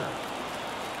in the dirt.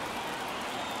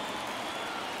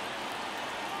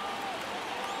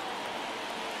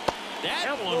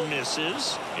 That one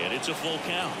misses, and it's a full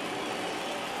count.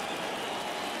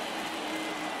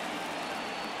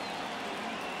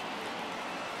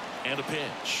 And a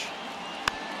pitch.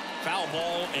 Foul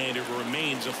ball, and it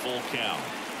remains a full count.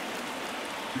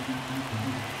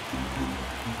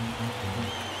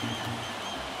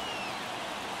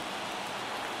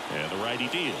 And the righty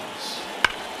deals.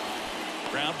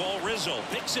 Ground ball, Rizzo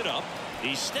picks it up.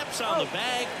 He steps on the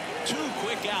bag. 2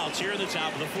 quick outs here in the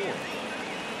top of the 4th.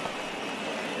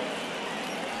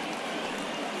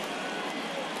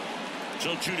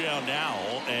 So 2 down now,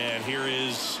 and here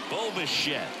is Bo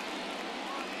Bichette.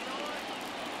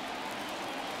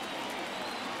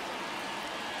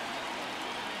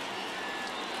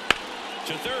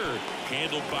 To third,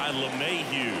 handled by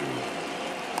LeMahieu.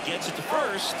 Gets it to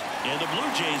first, and the Blue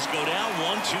Jays go down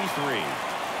 1-2-3.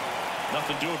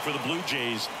 Nothing doing for the Blue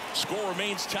Jays. Score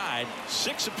remains tied,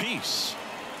 6 apiece.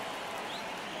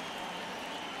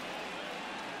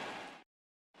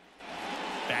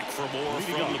 Back for more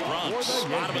from the Bronx.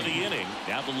 Bottom of the inning.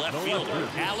 Now the left fielder,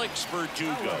 Alex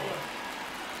Verdugo.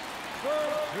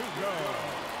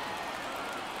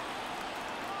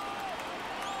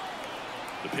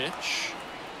 The pitch.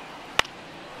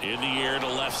 In the air to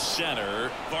left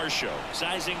center. Varsho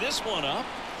sizing this one up.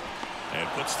 And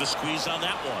puts the squeeze on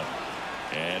that one.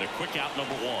 And a quick out,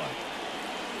 number 1.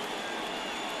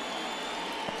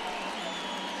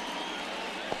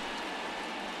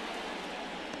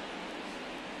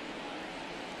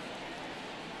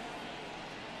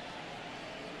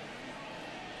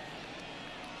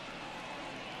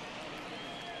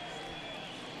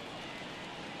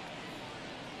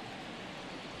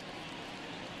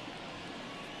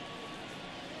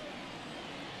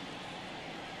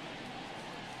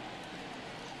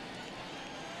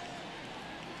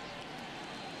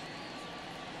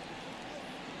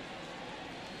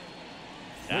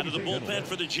 Out of the bullpen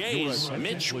for the Jays,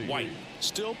 Mitch White.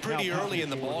 Still pretty early in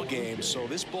the ball game, so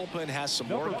this bullpen has some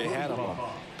work ahead of him.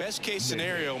 Best case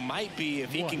scenario might be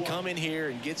if he can come in here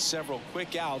and get several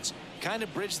quick outs, kind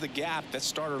of bridge the gap that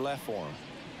starter left for him.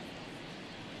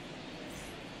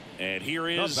 And here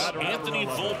is Anthony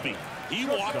Volpe. He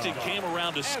walked and came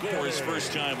around to score his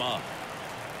first time up.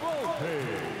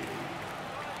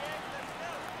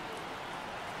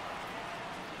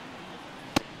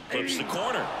 Clips the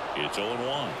corner. It's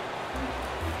 0-1.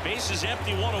 Base is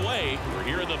empty, 1 away. We're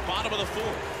here in the bottom of the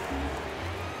 4th.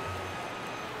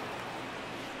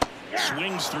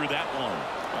 Swings through that one.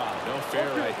 Wow, no fair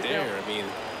right there. I mean,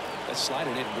 that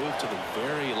slider didn't move to the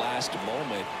very last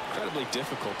moment. Incredibly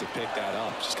difficult to pick that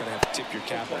up. Just gonna have to tip your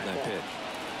cap on that pitch.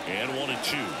 And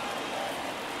 1-2.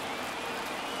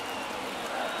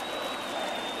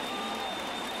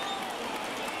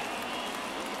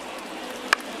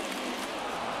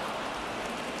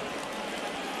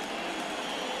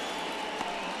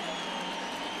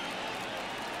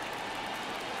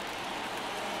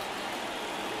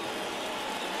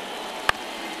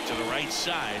 the right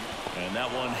side. And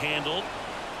that one handled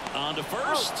on to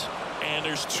first. And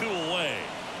there's 2 away.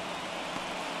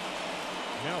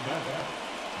 Now back,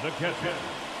 the catcher,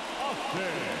 Austin.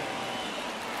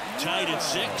 Tied at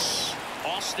 6.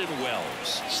 Austin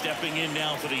Wells stepping in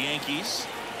now for the Yankees.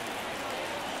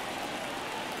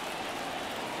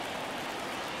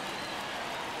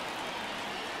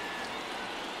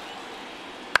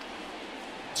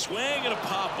 Swing and a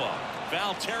pop-up.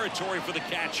 Foul territory for the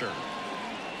catcher.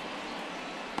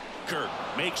 Kirk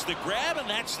makes the grab, and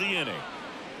that's the inning.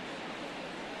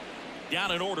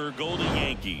 Down in order go the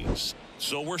Yankees.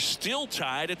 So we're still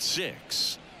tied at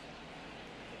 6.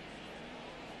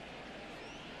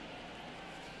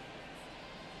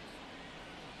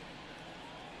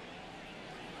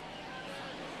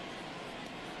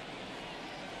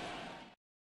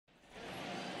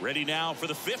 Ready now for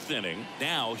the 5th inning.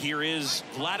 Now here is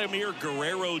Vladimir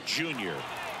Guerrero Jr.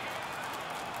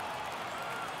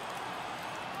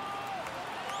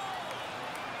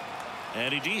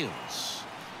 And he deals.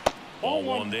 Ball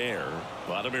 1 there.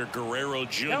 Vladimir Guerrero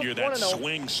Jr. That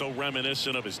swing so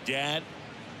reminiscent of his dad.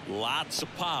 Lots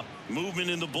of pop. Movement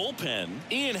in the bullpen.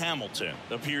 Ian Hamilton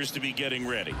appears to be getting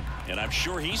ready. And I'm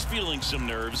sure he's feeling some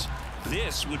nerves.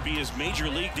 This would be his major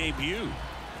league debut.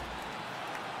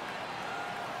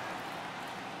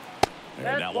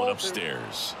 And that one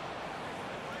upstairs.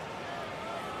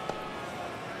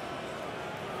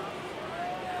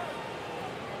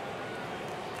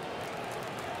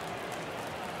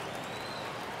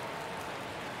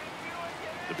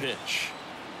 The pitch.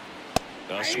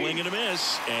 A swing and a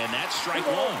miss, and that's strike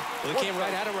 1. Well, he came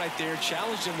right at him right there,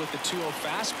 challenged him with the 2-0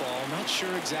 fastball. Not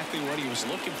sure exactly what he was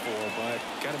looking for, but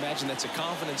got to imagine that's a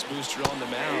confidence booster on the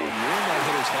mound. You're in that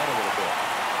hitter's head a little bit.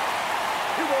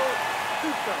 2 balls,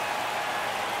 2 strikes.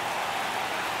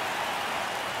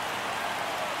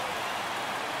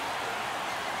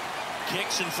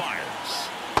 Kicks and fires.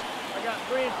 I got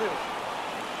 3 and 2.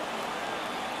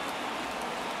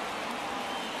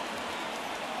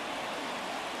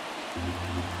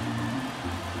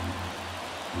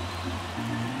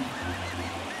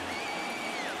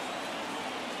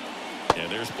 And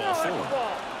there's ball 4.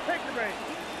 Take the base.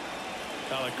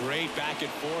 Well, a great back and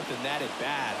forth in that at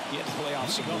bat. He had to lay off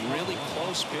some really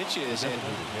close pitches, and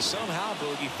somehow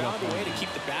Boogie found a way to keep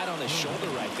the bat on his shoulder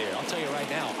right there. I'll tell you right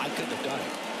now, I couldn't have done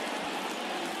it.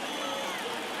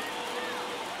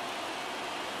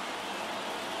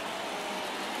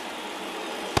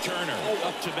 Turner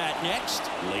up to bat next.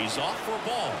 Lays off for a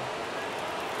ball.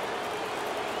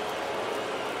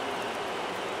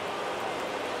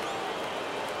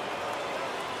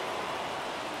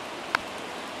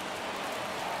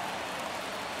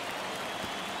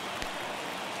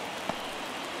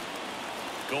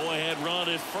 Go-ahead run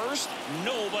at first.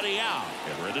 Nobody out.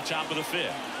 And we're at the top of the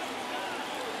 5th.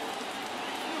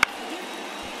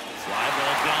 Fly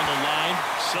ball down the line.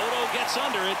 Soto gets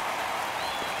under it.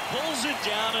 Pulls it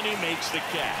down, and he makes the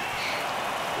catch.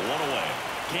 1 away.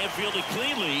 Can't field it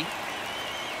cleanly.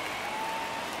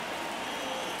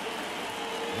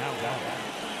 Now back,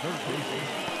 third baseman,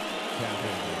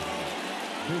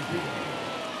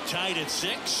 Tied at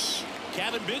 6.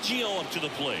 Kevin Biggio up to the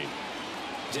plate.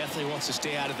 Definitely wants to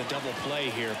stay out of the double play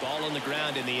here. Ball on the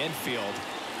ground in the infield.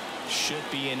 Should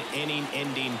be an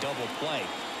inning-ending double play.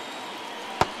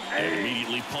 And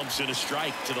immediately pumps in a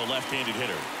strike to the left-handed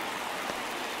hitter.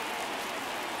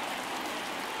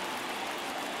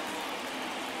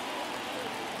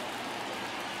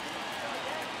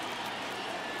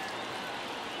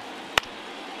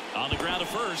 On the ground to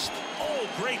first. Oh,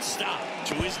 great stop.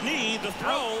 To his knee, the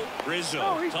throw.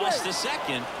 Rizzo tossed to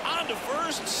second. On to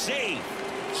first, safe.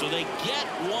 So they get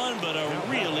one, but a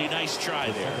really nice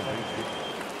try there.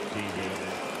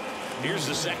 Here's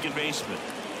the second baseman.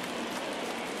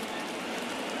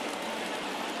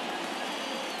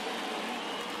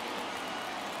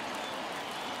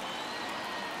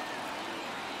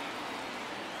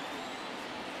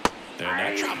 And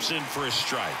that drops in for a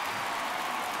strike.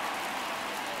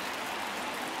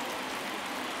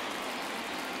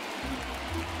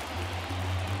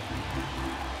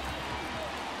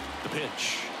 The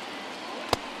pitch.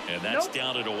 And that's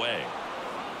down and away.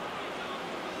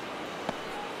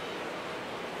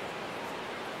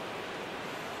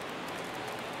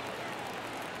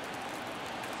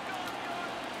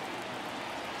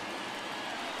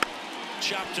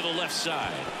 Chop to the left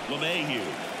side. LeMahieu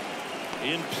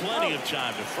in plenty of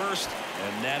time to first,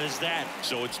 and that is that.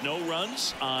 So it's no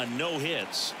runs on no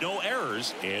hits, no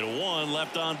errors, and 1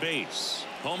 left on base.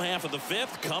 Home half of the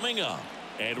 5th coming up,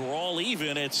 and we're all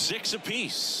even at 6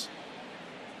 apiece.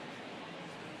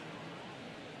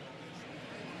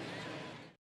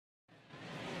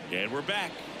 And we're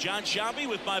back. John Shabby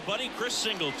with my buddy Chris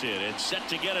Singleton, and set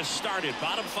to get us started.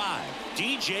 Bottom 5,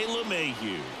 DJ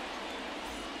LeMahieu.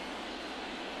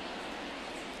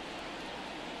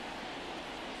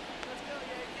 Let's go,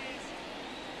 Yankees.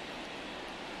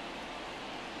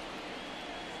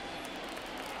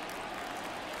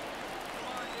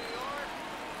 Come on, New York.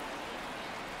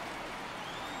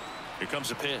 Here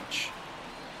comes a pitch.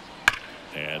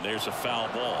 And there's a foul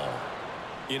ball.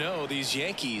 You know, these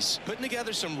Yankees putting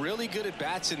together some really good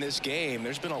at-bats in this game.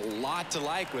 There's been a lot to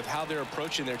like with how they're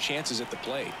approaching their chances at the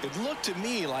plate. It looked to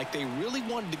me like they really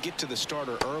wanted to get to the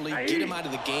starter early, get him out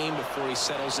of the game before he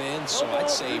settles in. So I'd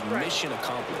say mission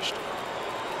accomplished.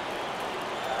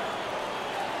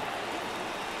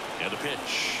 And the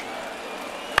pitch.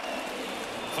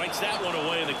 Fights that one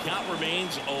away, and the count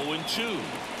remains 0-2.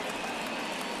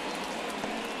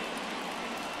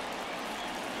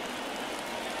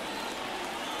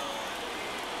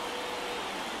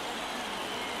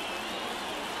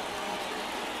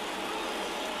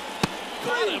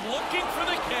 Got him looking for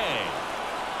the K.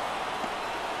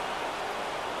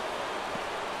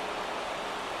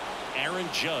 Aaron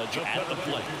Judge at the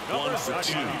plate. 1 for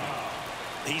 2.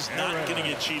 He's not going to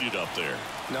get cheated up there.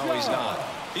 No, he's not.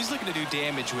 He's looking to do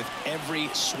damage with every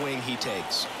swing he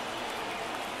takes.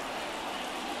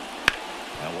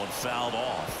 That one fouled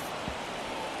off.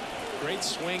 Great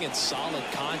swing and solid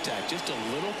contact. Just a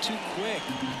little too quick.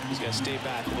 He's got to stay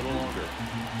back a little longer.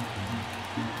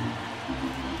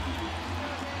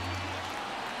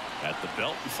 At the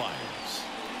belt and fires.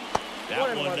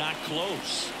 That one not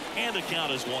close. And the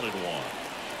count is 1-1.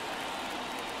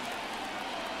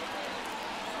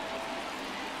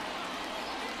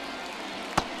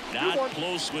 Not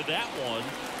close with that one.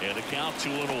 And the count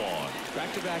 2-1.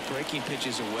 Back-to-back breaking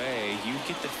pitches away, you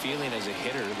get the feeling as a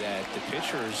hitter that the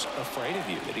pitcher's afraid of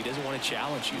you, that he doesn't want to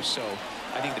challenge you. So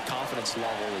I think the confidence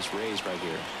level is raised right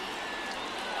here.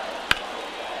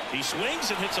 He swings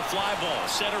and hits a fly ball.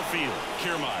 Center field.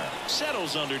 Kiermaier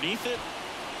settles underneath it.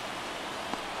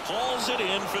 Hauls it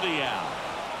in for the out.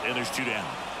 And there's 2 down.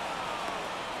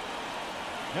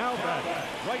 Now batting,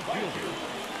 right fielder,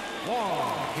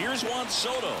 Juan Here's Juan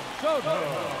Soto.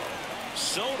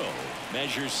 Soto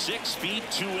measures 6 feet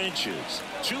 2 inches,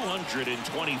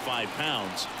 225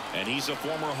 pounds, and he's a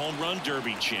former home run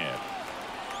derby champ.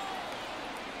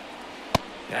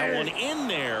 That one in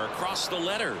there across the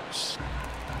letters.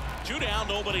 2 down,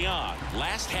 nobody on.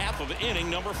 Last half of inning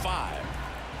number 5.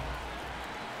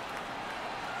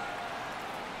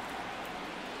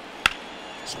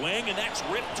 Swing, and that's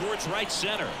ripped towards right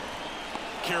center.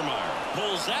 Kiermaier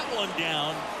pulls that one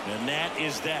down, and that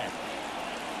is that.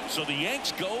 So the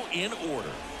Yanks go in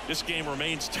order. This game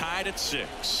remains tied at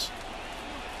 6.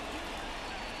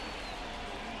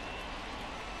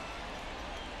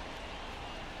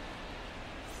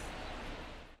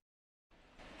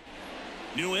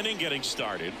 New inning getting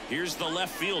started. Here's the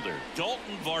left fielder,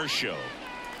 Dalton Varsho.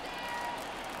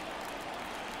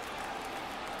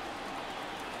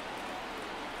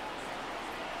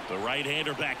 The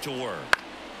right-hander back to work.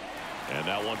 And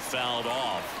that one fouled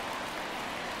off.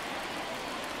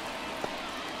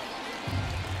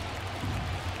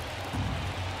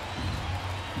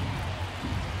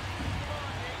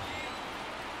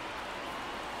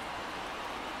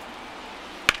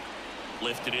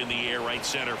 Lifted in the air, right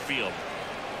center field.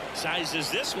 Sizes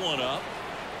this one up.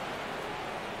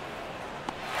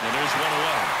 And there's one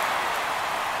away.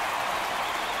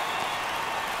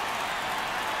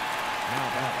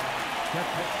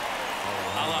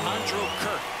 Alejandro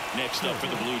Kirk next up for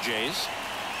the Blue Jays.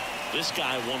 This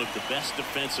guy, one of the best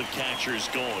defensive catchers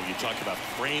going. You talk about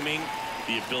framing,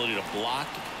 the ability to block,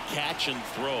 catch, and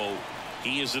throw.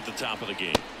 He is at the top of the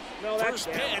game. First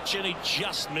pitch, and he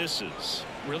just misses.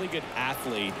 Really good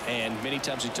athlete, and many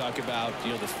times we talk about,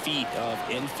 you know, the feet of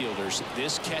infielders.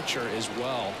 This catcher as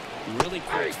well, really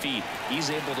quick feet. He's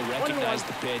able to recognize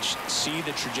the pitch, see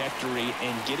the trajectory,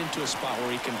 and get into a spot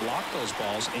where he can block those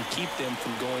balls and keep them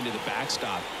from going to the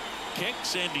backstop.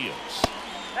 Kicks and deals.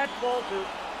 That's ball 2.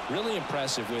 Really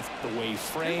impressive with the way he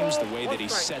frames, the way that he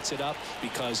sets it up,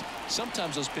 because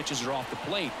sometimes those pitches are off the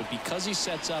plate, but because he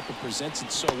sets up and presents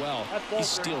it so well, he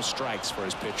still strikes for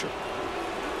his pitcher.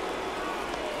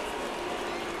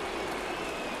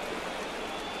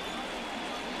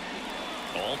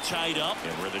 All tied up,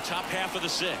 and we're in the top half of the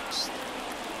 6th.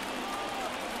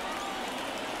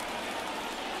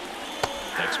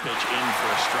 Next pitch in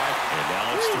for a strike, and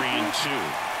now it's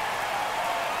 3-2.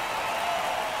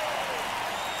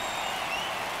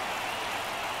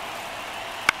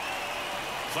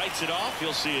 Fights it off.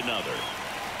 He'll see another.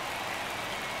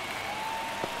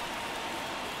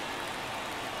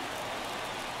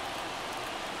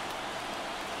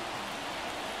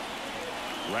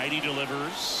 Righty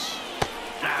delivers.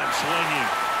 Got him swinging.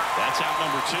 That's out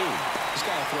number 2. He's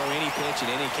got to throw any pitch in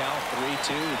any count.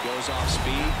 3-2. Goes off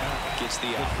speed. Gets the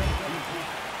out.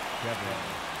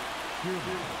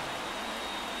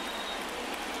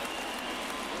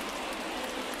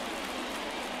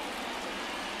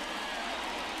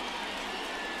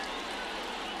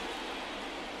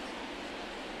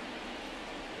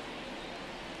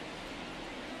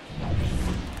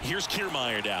 Here's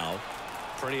Kiermaier now.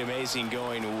 Pretty amazing,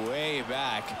 going way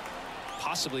back.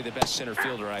 Possibly the best center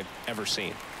fielder I've ever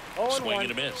seen. Swing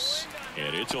and a miss.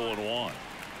 And it's 0-1.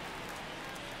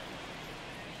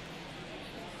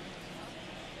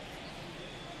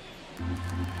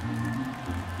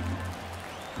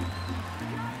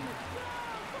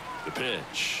 The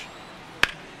pitch.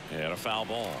 And a foul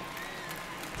ball.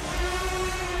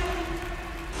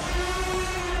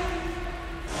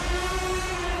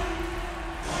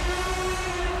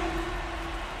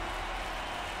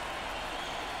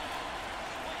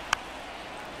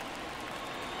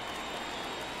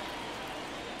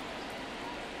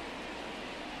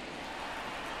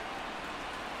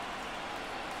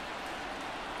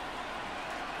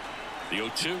 The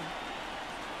 0-2.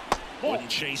 Wouldn't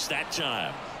chase that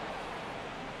time.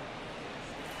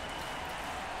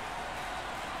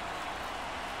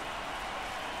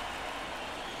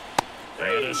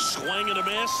 And a swing and a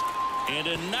miss. And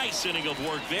a nice inning of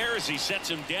work there as he sets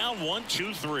him down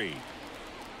 1-2-3.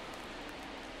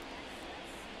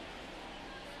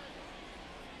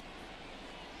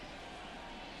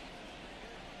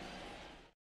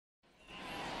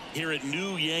 Here at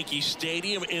New Yankee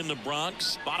Stadium in the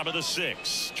Bronx, bottom of the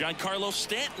 6th. Giancarlo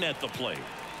Stanton at the plate.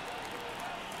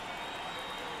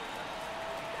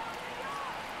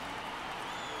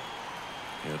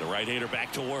 And the right-hander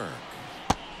back to work.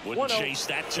 Wouldn't chase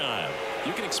that time.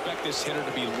 You can expect this hitter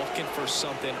to be looking for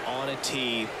something on a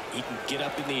tee. He can get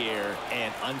up in the air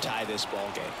and untie this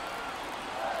ball game.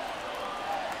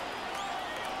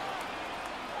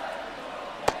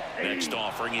 Next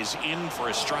offering is in for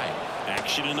a strike.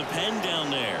 Action in the pen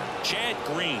down there. Chad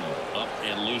Green up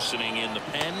and loosening in the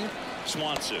pen.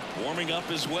 Swanson warming up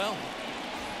as well.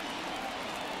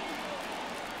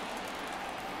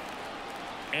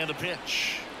 And the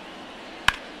pitch.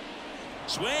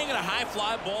 Swing and a high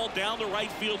fly ball down the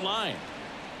right field line.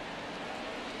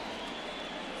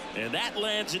 And that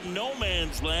lands in no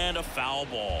man's land, a foul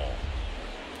ball.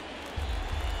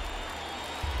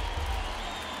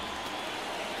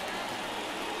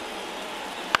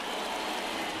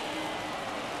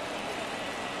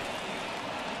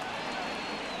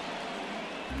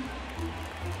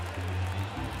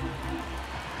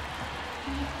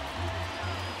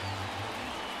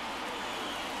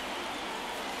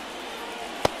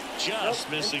 Just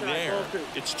missing there.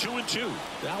 It's 2-2.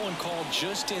 That one called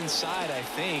just inside, I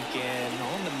think, and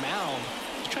on the mound,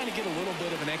 he's trying to get a little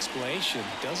bit of an explanation.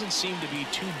 Doesn't seem to be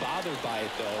too bothered by it,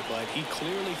 though, but he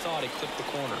clearly thought it clipped the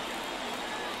corner.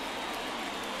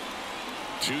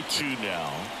 2-2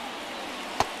 now.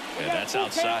 And that's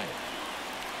outside.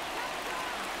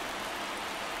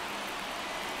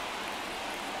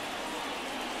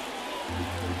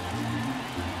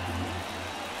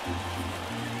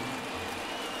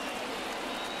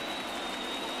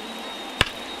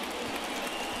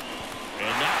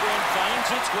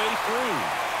 Its way through.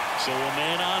 So a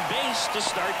man on base to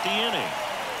start the inning.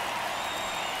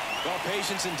 Well,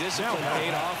 patience and discipline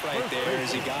paid off right there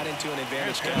as he got into an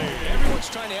advantage count. Everyone's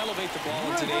trying to elevate the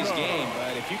ball in today's game,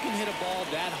 but if you can hit a ball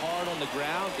that hard on the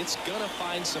ground, it's gonna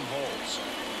find some holes.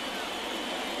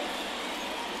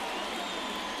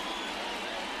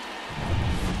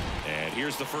 And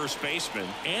here's the first baseman,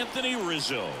 Anthony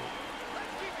Rizzo.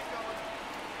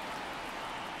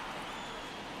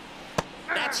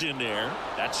 That's in there.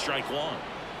 That's strike 1.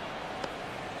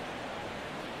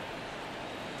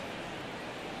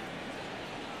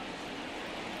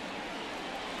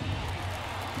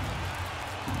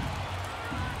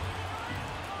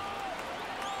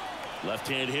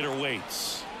 Left-hand hitter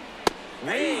waits.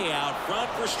 Way out front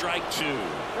for strike 2.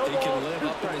 He can live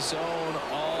up in his zone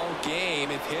all game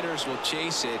if hitters will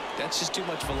chase it. That's just too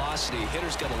much velocity.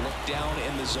 Hitters got to look down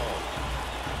in the zone.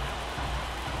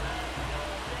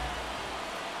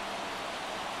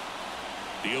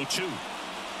 The 0-2.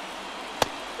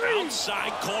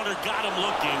 Outside corner, got him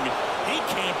looking. He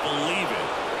can't believe it.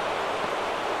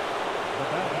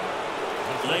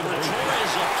 Gleyber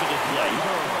Torres up to the plate.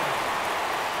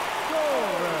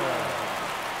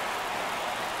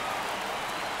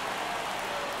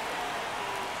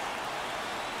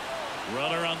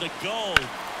 Runner on the go.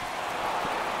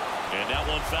 And that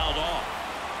one fouled off.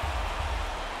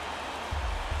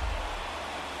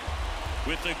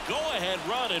 with the go-ahead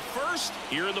run at first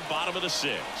here in the bottom of the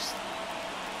 6th.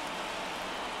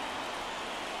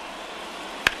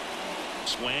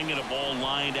 Swing and a ball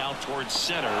lined out towards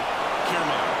center.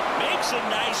 Kiermaier makes a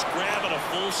nice grab and a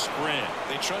full sprint.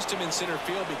 They trust him in center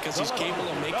field because he's capable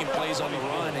of making plays on the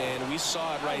run, and we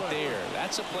saw it right there.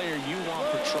 That's a player you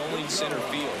want patrolling center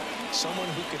field. Someone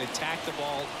who can attack the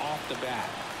ball off the bat.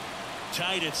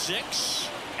 Tied at 6.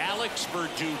 Alex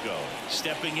Verdugo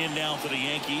stepping in now for the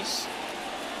Yankees.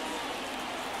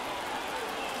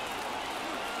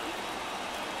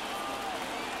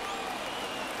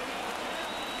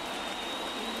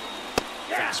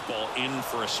 Fastball in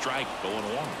for a strike,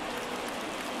 0-1.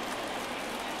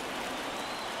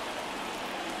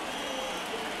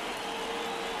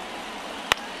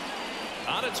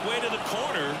 On its way to the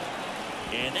corner,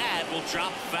 and that will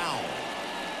drop foul.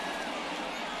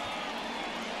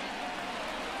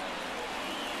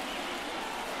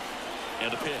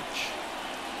 And a pitch.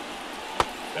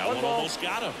 That one almost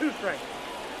got him. 2 strikes.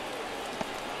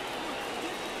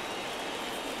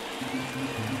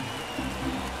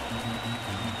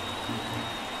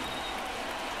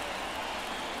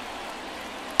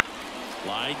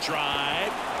 Line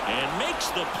drive and makes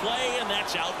the play, and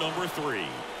that's out number 3.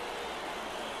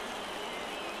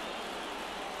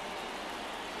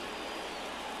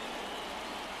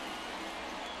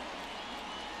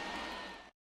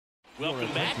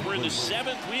 Welcome back. We're in the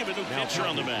 7th. We have a new pitcher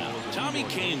on the mound, Tommy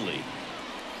Kahnle.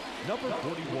 Number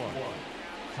 41,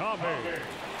 Tommy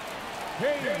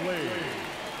Kahnle.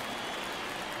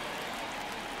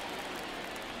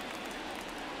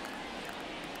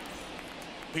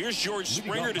 Here's George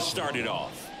Springer to start it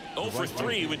off. 0 for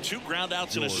 3 with 2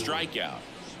 groundouts and a strikeout.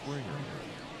 Springer.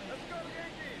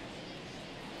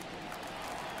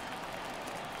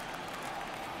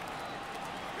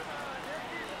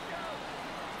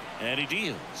 And he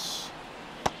deals.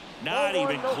 Not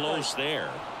even close there.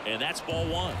 And that's ball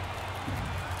 1.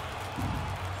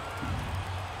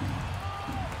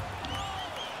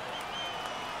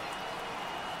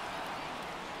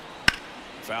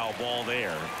 Foul ball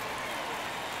there.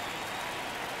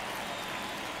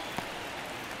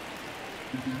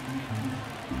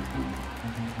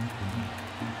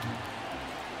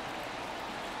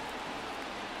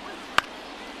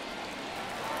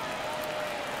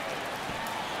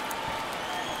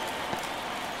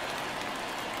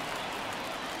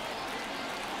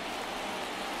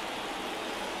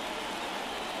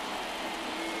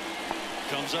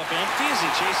 Comes up empty as he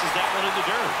chases that one in the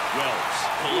dirt. Wells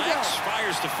collects,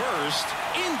 fires to first.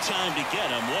 In time to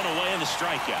get him. 1 away in the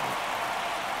strikeout.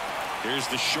 Here's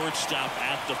the shortstop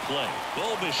at the plate.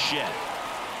 Bo Bichette.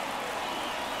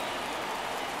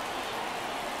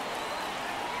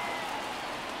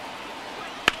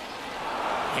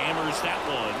 Hammers that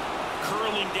one.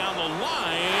 Curling down the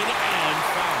line and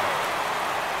foul.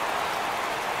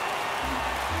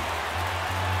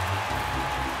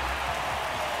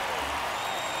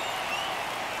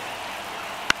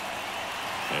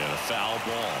 And a foul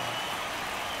ball.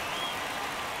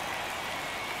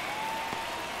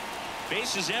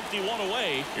 Bases empty, 1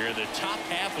 away here in the top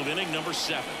half of inning number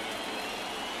 7.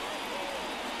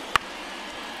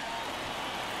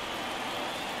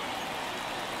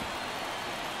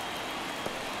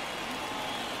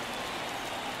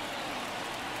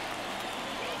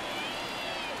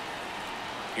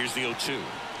 Here's the 0-2.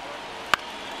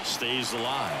 Stays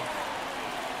alive.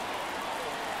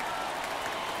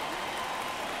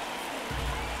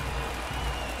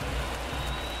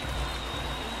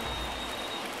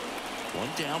 One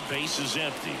down, base is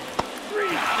empty.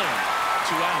 Got him.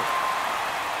 2 out.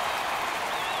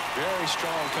 Very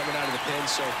strong coming out of the pen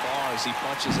so far as he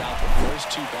punches out the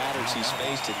first 2 batters he's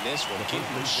faced in this one, keeping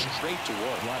him straight to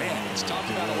work. Man, it's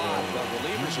talked about a lot, but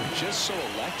relievers are just so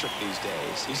electric these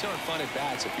days. These aren't fun at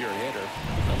bats if you're a hitter.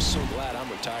 I'm so glad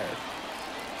I'm retired.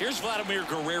 Here's Vladimir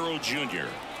Guerrero Jr.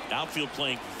 Outfield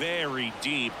playing very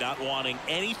deep, not wanting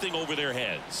anything over their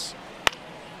heads.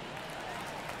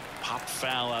 Pop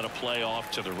foul out of play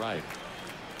off to the right.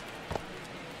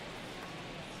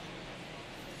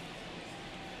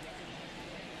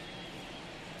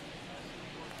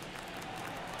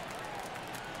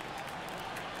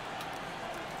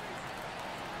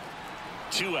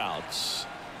 Two outs.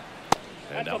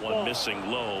 And that one missing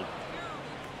low.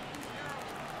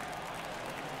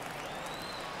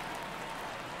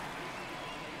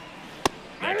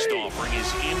 Next offering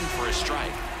is in for a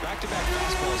strike. Back-to-back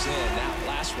fastballs in. That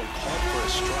last one called for a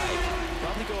strike.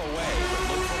 Probably go away, but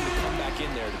look for him to come back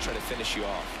in there to try to finish you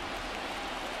off.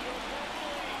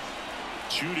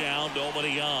 2 down,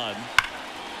 nobody on.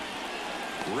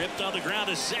 Ripped on the ground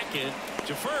to second,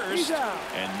 to first,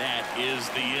 and that is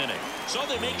the inning. So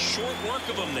they make short work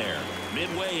of them there.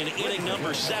 Midway in inning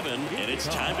number 7, and it's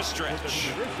time to stretch.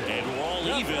 And we're all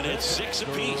even at 6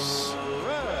 apiece.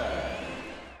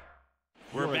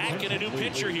 We're back in a new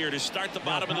pitcher here to start the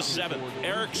bottom of the 7th.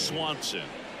 Eric Swanson.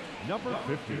 Number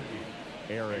 50,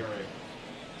 Eric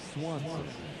Swanson.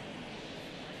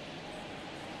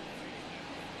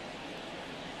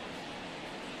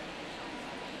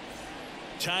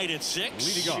 Tied at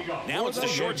 6. Now it's the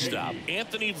shortstop,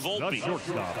 Anthony Volpe. The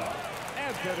shortstop,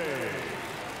 Anthony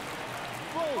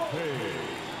Volpe.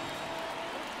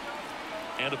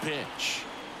 And a pitch.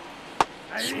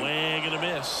 Swing and a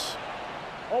miss.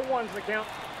 0-1's the count.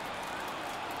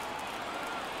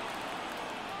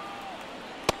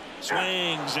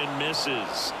 Swings and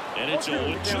misses. And it's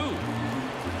 0-2.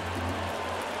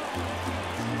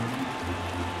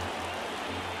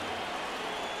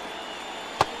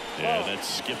 Yeah, that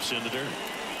skips in the dirt.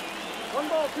 1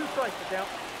 ball, 2 strikes to count.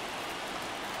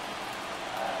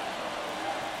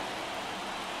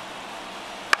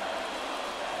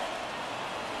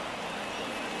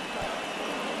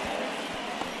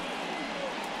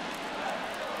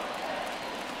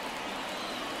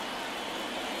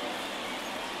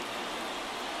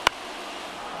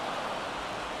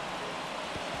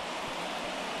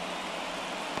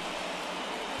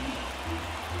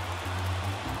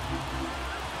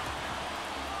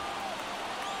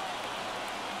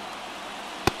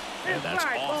 And that's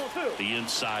off the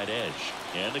inside edge.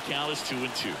 And the count is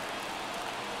 2-2.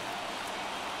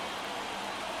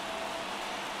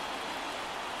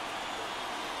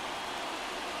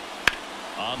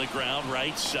 On the ground,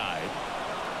 right side.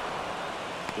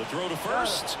 The throw to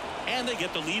first. And they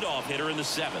get the leadoff hitter in the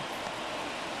 7th.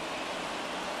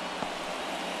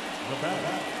 The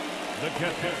batter, the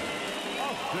catcher.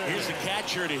 Here's the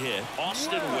catcher to hit,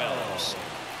 Austin Wells.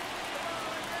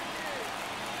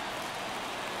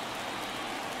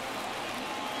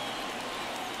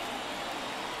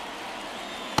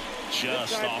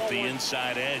 Just off the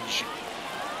inside edge.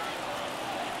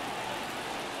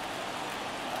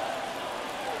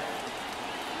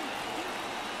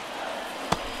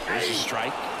 There's a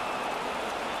strike.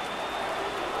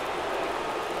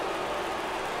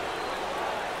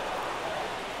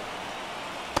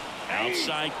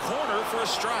 Outside corner for a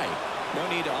strike. No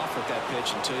need to offer that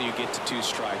pitch until you get to 2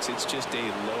 strikes. It's just a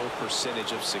low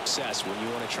percentage of success when you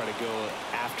want to try to go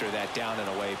after that down and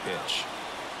away pitch.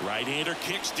 Right-hander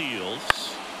kicks,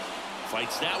 deals.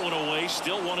 Fights that one away,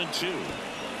 still 1-2.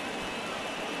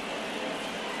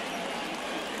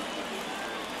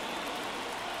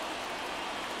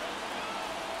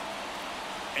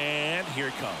 And here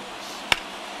it comes.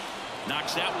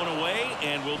 Knocks that one away,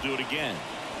 and we'll do it again.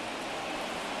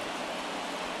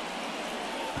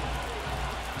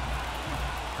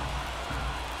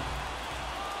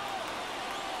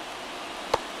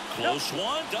 Close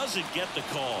one, doesn't get the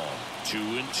call.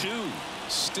 2-2.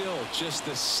 Still just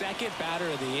the 2nd batter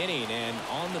of the inning, and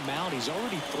on the mound he's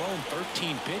already thrown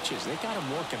 13 pitches. They got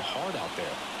him working hard out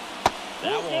there.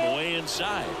 That one way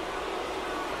inside.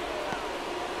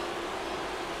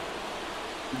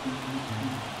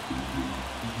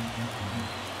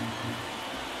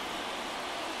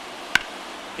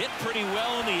 Hit pretty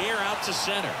well in the air out to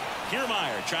center.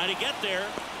 Kiermaier trying to get there,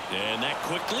 and that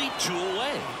quickly 2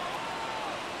 away.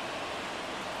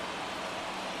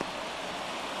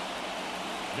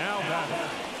 Now batting,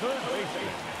 third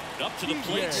baseman. Up to the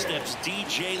plate steps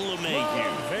DJ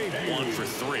LeMahieu. 1 for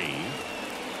 3.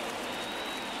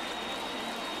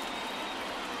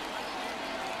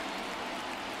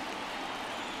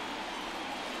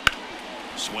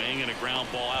 Swing and a ground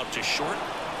ball out to short.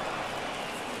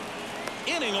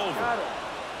 Inning over.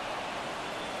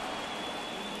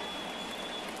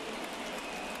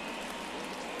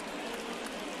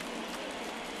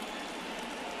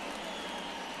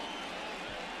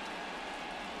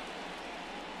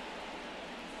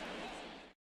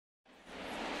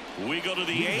 We go to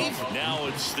the 8th. Now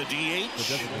it's the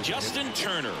DH, Justin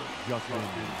Turner.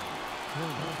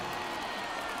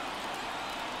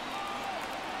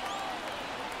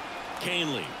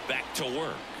 Canley back to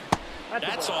work.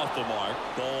 That's off the mark.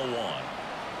 Ball 1.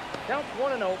 Count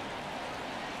 1-0.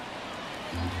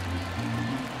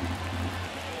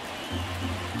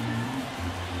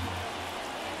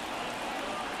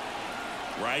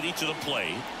 Righty to the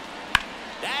plate.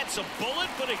 That's a bullet,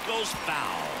 but it goes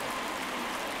foul.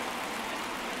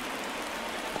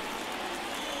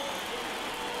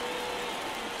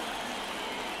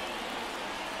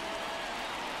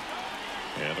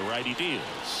 And the righty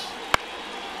deals.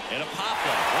 And a pop-up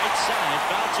right side,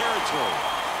 foul territory.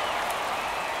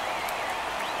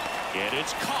 And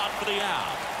it's caught for the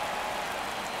out.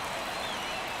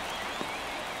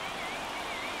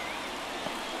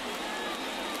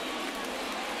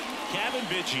 Kevin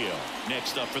Biggio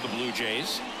next up for the Blue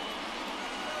Jays.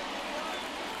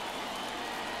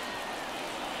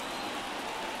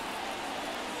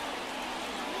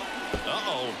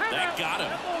 Uh-oh, that got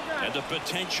him. And the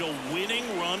potential winning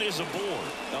run is aboard.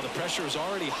 Now the pressure is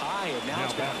already high, and now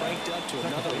it's been cranked up to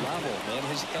another level. Man,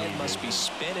 his head must be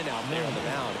spinning out there on the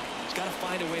mound. He's got to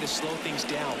find a way to slow things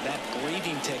down. That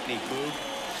breathing technique, Boog.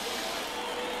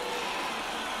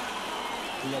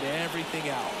 Let everything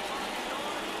out.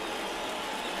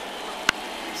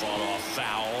 Fought off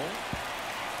foul.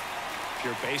 If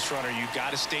you're a base runner, you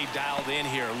got to stay dialed in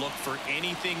here. Look for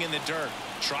anything in the dirt.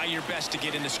 Try your best to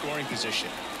get into scoring position.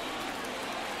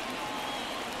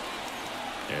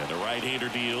 And the right-hander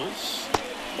deals.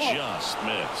 Just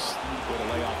missed. Way to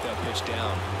lay off that pitch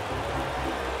down.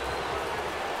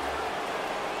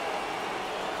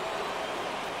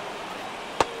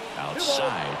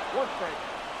 Outside. 1 strike.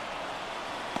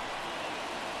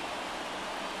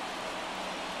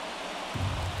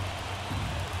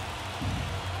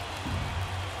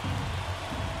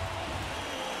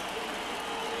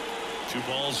 Two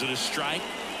balls and a strike.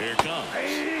 Here it comes.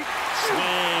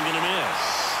 Swing and a miss.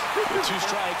 With 2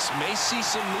 strikes, may see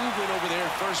some movement over there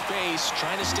at first base,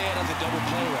 trying to stay out of the double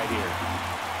play right here.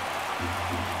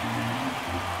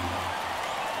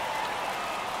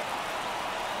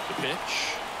 The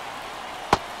pitch.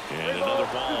 And another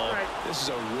ball. This is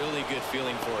a really good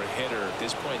feeling for a hitter at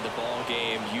this point in the ball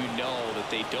game. You know that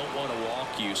they don't want to walk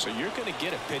you, so you're going to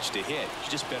get a pitch to hit. You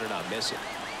just better not miss it.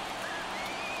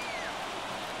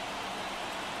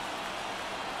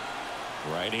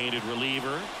 Right-handed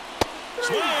reliever.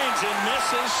 Swings and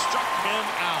misses. Struck him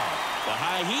out. The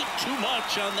high heat, too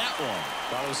much on that one.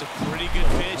 Thought it was a pretty good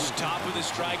pitch. Top of the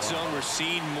strike zone. We're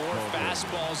seeing more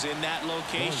fastballs in that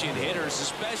location. Hitters,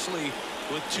 especially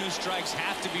with 2 strikes,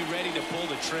 have to be ready to pull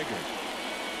the trigger.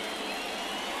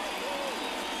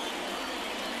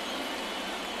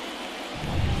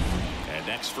 And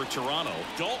next for Toronto,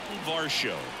 Dalton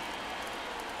Varsho.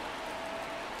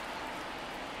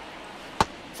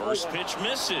 First pitch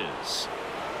misses.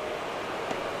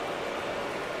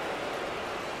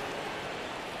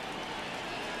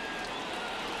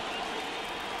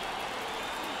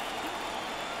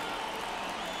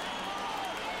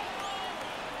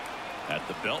 At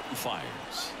the belt and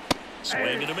fires.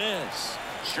 Swing and a miss.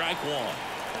 Strike 1.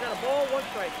 I got a ball, 1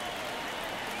 strike.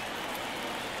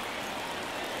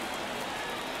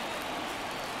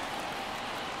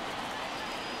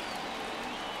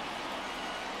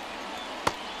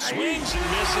 Swings and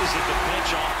misses at the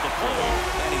pitch off the plate.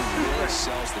 And he really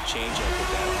sells the changeup with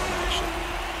that arm action.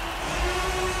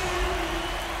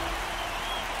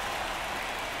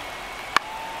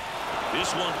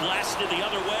 This one blasted the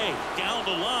other way, down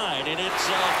the line, and it's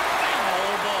a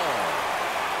foul ball.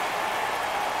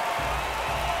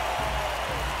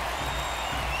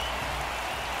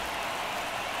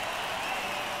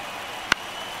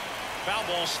 Foul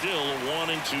ball still a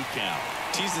 1-2 count.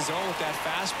 Teased the zone with that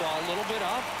fastball a little bit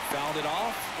up, fouled it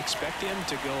off. Expect him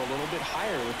to go a little bit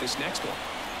higher with this next one.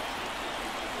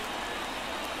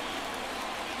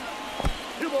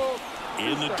 2 balls.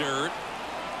 In the dirt.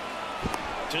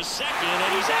 To second,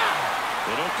 and he's out.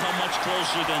 They don't come much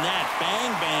closer than that.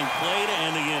 Bang, bang play to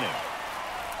end the inning.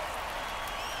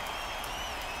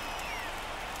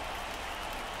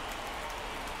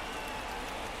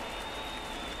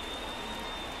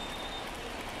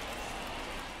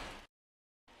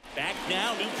 Back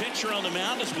now, new pitcher on the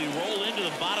mound as we roll into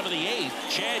the bottom of the 8th.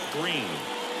 Chad Green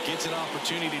gets an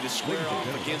opportunity to square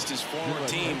off against his former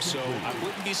team, so I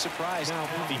wouldn't be surprised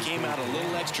if he came out a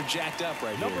little extra jacked up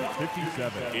right here.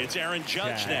 57. It's Aaron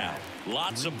Judge now.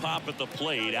 Lots of pop at the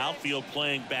plate. Outfield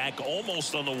playing back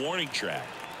almost on the warning track.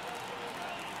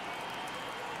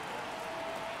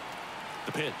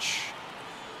 The pitch.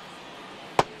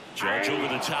 Judge over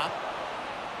the top.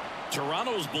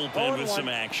 Toronto's bullpen with some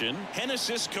action.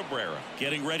 Genesis Cabrera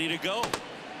getting ready to go.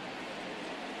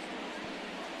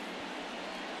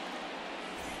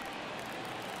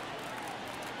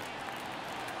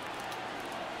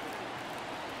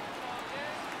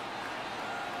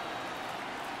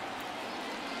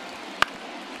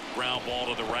 Ground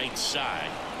ball to the right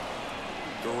side.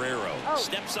 Guerrero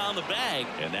steps on the bag,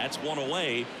 and that's one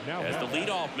away as the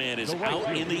leadoff man is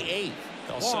out in the 8th.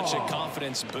 Oh, such a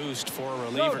confidence boost for a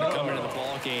reliever to come into the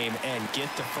ball game and get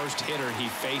the first hitter he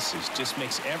faces. Just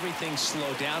makes everything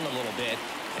slow down a little bit,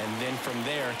 and then from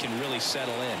there can really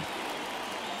settle in.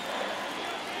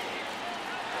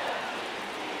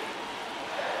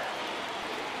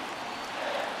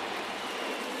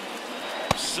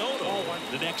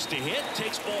 next to hit,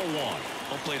 takes ball one.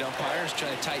 Home plate umpires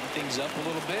trying to tighten things up a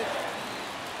little bit.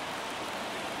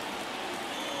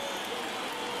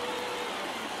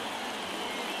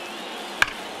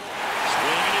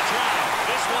 Swing and a drive.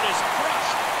 This one is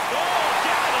crushed. Oh,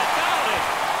 down about it.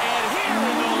 And here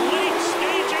in the late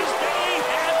stages, they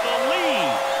have the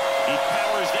lead. He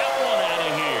powers that one out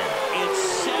of here. It's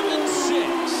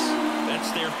 7-6.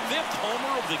 That's their 5th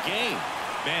homer of the game.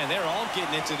 Man, they're all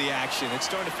getting into the action. It's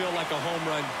starting to feel like a home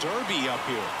run derby up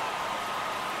here.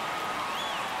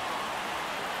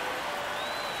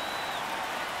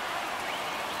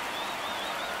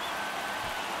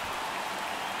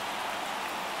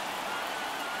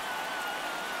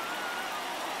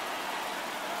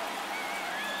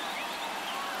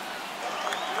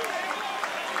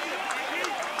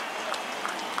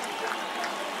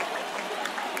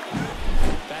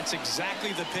 That's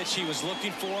exactly the pitch he was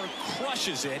looking for.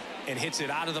 Crushes it and hits it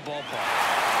out of the ballpark.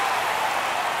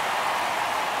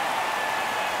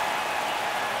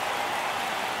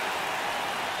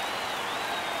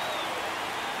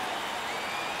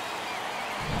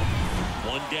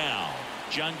 One down.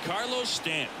 Giancarlo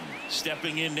Stanton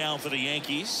stepping in now for the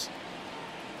Yankees.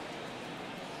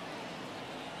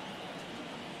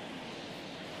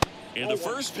 And the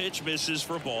first pitch misses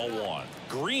for ball one.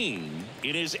 Green,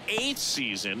 in his 8th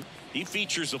season, he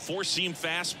features a 4-seam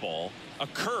fastball, a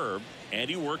curve, and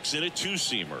he works in a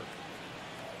 2-seamer.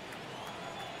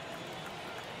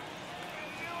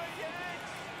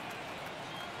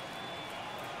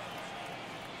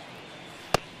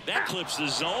 That clips the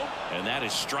zone, and that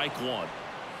is strike one.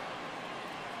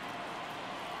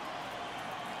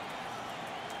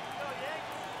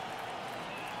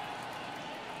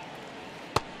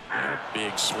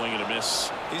 Big swing and a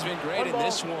miss. He's been great in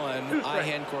this one.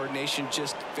 Eye-hand coordination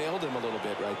just failed him a little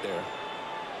bit right there.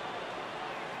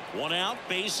 One out,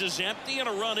 bases empty, and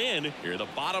a run in here, the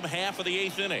bottom half of the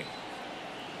 8th inning.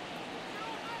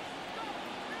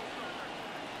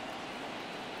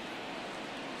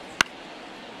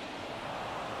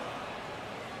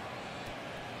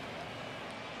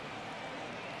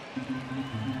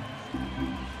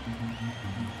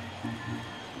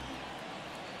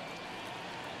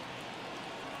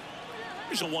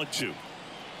 Here's a 1-2. Deep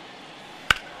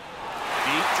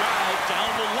drive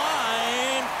down the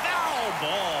line. Foul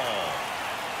ball.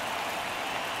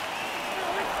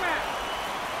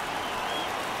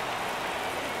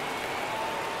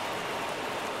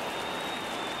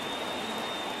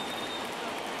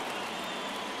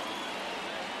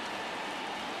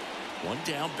 One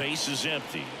down, base is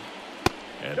empty.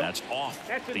 And that's off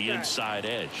the inside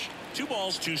edge. 2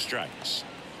 balls, 2 strikes.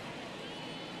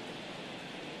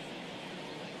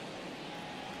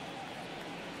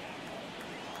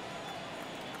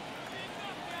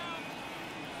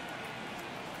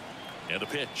 And the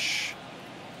pitch.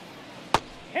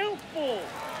 Helpful.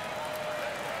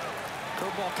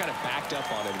 Curveball kind of backed up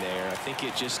on him there. I think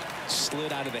it just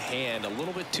slid out of the hand a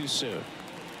little bit too soon.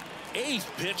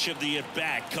 8th pitch of the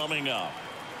at-bat coming up.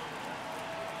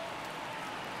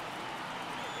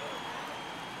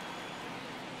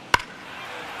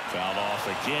 Fouled off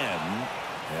again,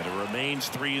 and it remains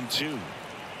 3-2.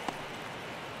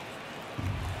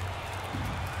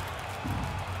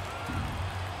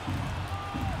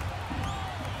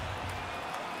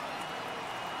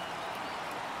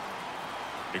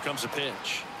 Here comes a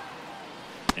pitch.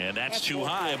 And that's too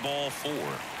high, ball 4.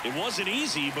 It wasn't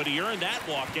easy, but he earned that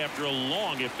walk after a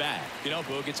long at-bat. You know,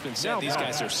 Boog, it's been said these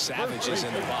guys are savages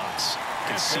in the box. You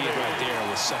can see it right there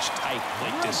with such tight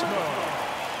plate discipline.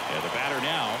 And the batter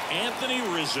now, Anthony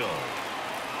Rizzo.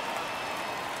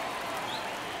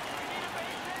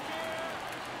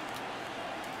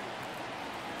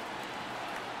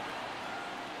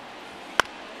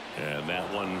 And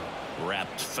that one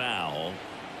wrapped foul.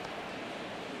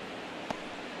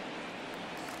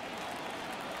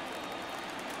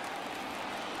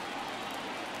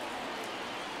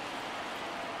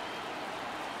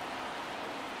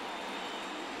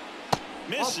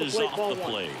 Misses off the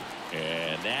plate.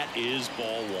 And that is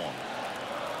ball 1.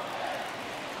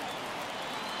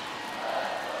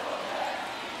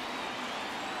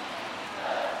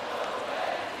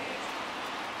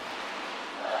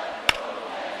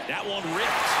 That one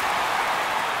ripped.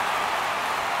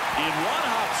 In one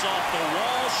hops off the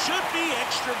wall. Should be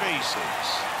extra bases.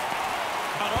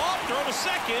 Cut off, throw to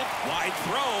second. Wide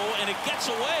throw, and it gets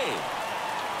away.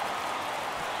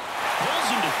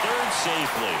 Pulls into third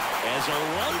safely as a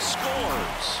run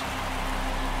scores.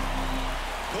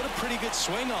 Put a pretty good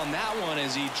swing on that one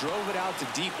as he drove it out to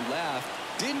deep left.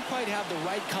 Didn't quite have the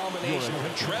right combination.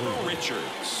 Trevor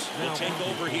Richards will take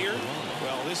over here.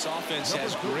 Well, this offense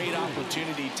has great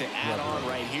opportunity to add on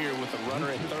right here with a runner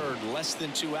at third, less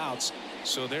than 2 outs.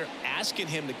 So they're asking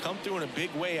him to come through in a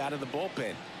big way out of the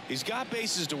bullpen. He's got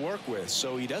bases to work with,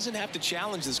 so he doesn't have to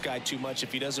challenge this guy too much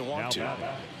if he doesn't want to.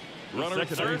 Runner at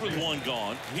third with 1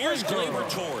 gone. Here's Gleyber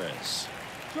Torres.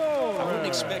 I wouldn't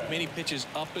expect many pitches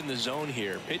up in the zone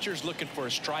here. Pitcher's looking for a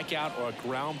strikeout or a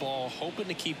ground ball, hoping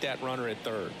to keep that runner at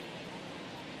third.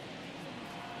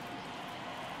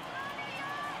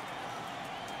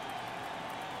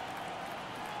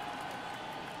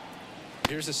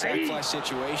 Here's a sac fly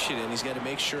situation, and he's got to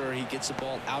make sure he gets the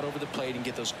ball out over the plate and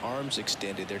get those arms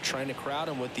extended. They're trying to crowd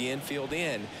him with the infield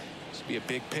in. This would be a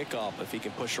big pickup if he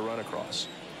can push a run across.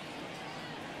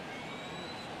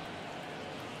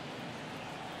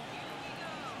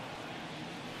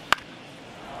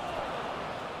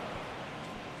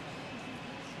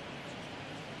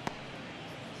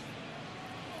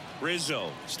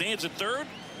 Rizzo stands at third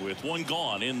with 1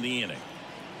 gone in the inning.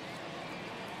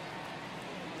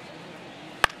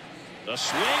 A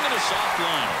swing and a soft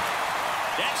line.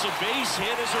 That's a base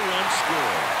hit as a run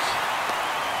scores.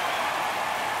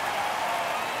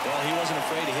 Well, he wasn't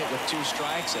afraid to hit with 2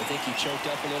 strikes. I think he choked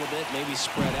up a little bit, maybe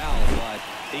spread out, but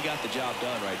he got the job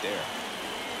done right there.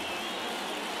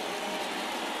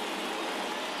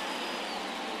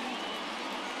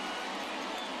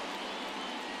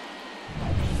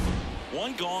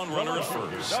 One gone, runner at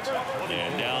first.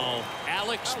 And now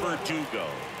Alex Verdugo.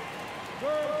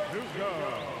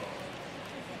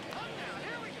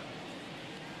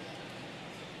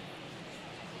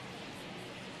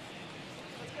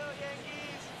 Let's go,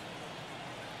 Yankees.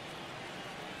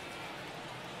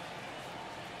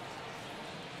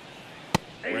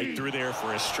 Right through there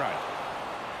for a strike.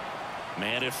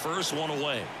 Man at first, 1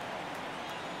 away.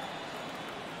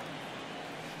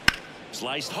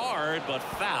 Sliced hard, but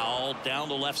foul down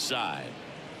the left side.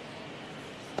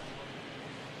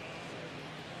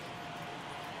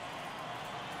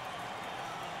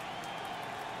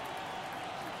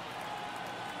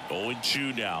 Oh,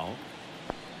 0-2 now.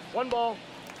 1 ball,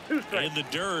 2 strikes. In the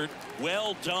dirt.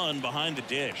 Well done behind the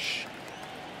dish.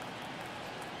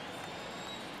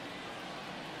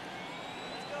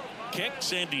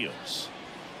 Kicks and deals.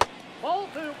 Ball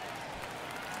 2.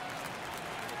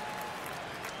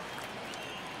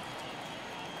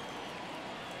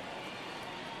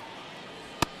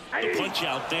 The punch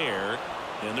out there,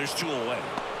 and there's 2 away.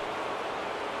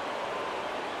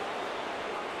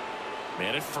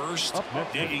 Man at first,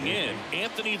 digging in,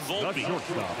 Anthony Volpe.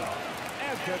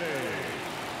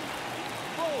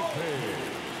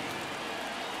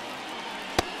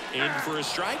 In for a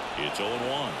strike. It's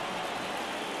 0-1.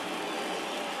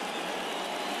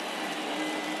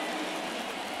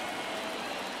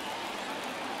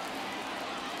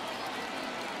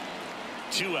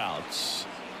 Two outs.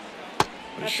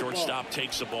 The shortstop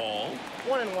takes the ball.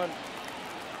 1-1.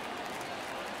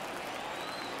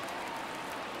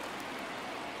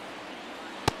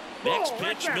 Next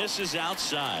pitch misses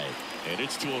outside, and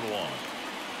it's 2-1.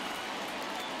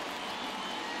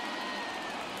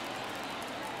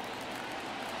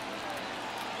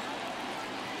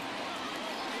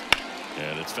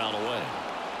 And it's fouled away.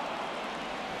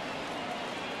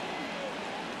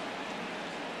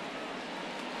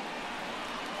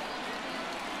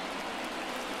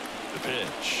 The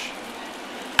pitch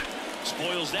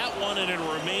spoils that one, and it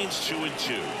remains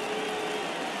 2-2.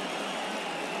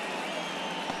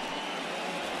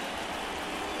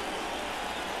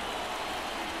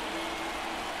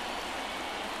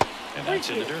 And that's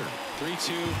in the dirt. 3-2,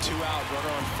 2 out, runner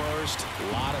on first.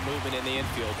 A lot of movement in the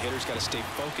infield. Hitter's got to stay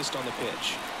focused on the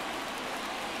pitch.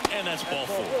 And that's ball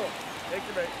 4. Take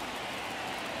the bait.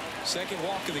 Second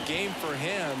walk of the game for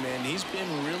him, and he's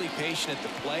been really patient at the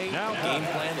plate. The game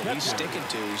plan that he's sticking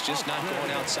to. He's just not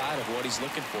going outside of what he's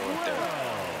looking for up there.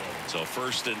 So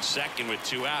first and second with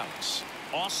 2 outs.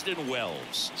 Austin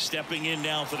Wells stepping in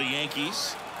now for the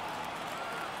Yankees.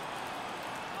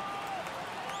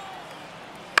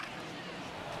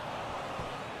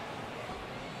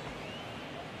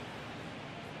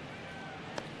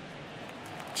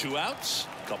 Two outs,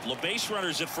 a couple of base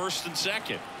runners at first and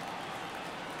second.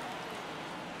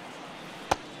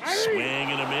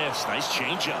 Swing and a miss. Nice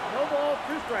changeup. No ball,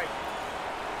 2 strikes.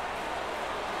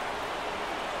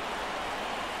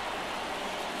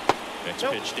 Next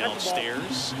pitch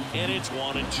downstairs, and it's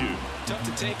 1-2. Tough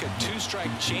to take a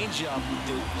 2-strike changeup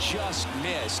that just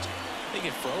missed. They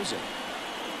get frozen.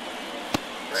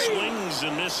 Swings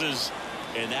and misses,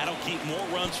 and that'll keep more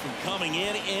runs from coming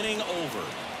in. Inning over.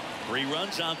 3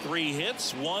 runs on 3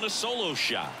 hits, 1 a solo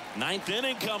shot. 9th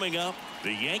inning coming up.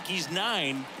 The Yankees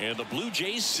 9 and the Blue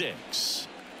Jays 6.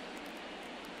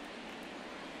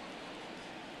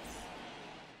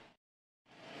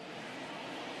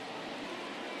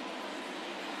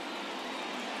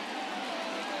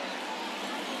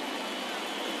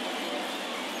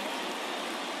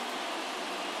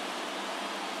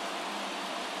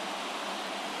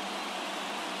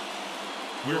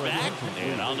 We're back,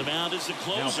 and on the mound is the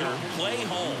closer, Clay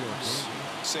Holmes.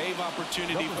 Save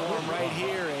opportunity for him right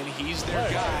here, and he's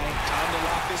their guy. Time to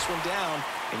lock this one down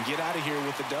and get out of here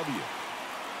with the W.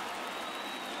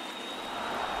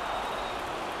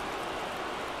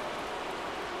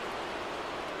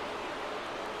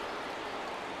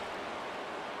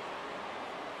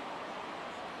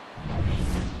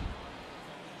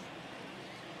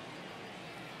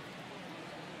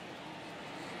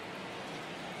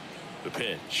 The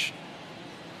pitch.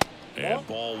 And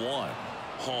ball 1.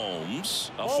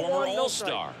 Holmes, a Ball former 1, no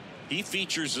All-Star. He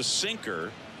features a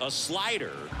sinker, a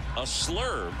slider, a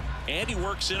slurve, and he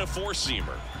works in a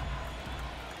 4-seamer.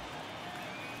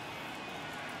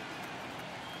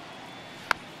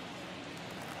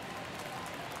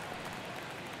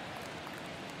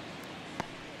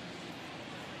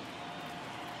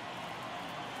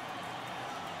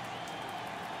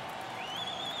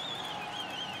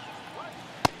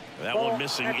 That one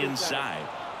missing inside.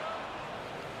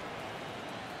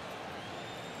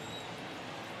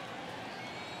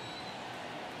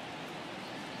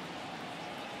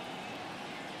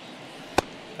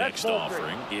 Next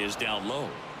offering is down low.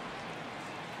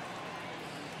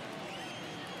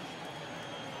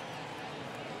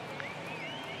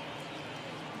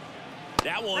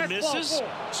 That one misses.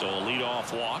 So a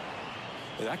leadoff walk.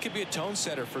 That could be a tone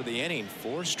setter for the inning.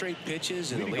 4 straight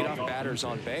pitches and the leadoff batter's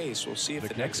on base. We'll see if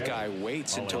the next guy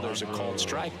waits until there's a called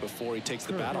strike before he takes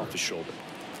the bat off his shoulder.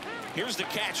 Here's the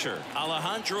catcher,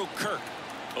 Alejandro Kirk.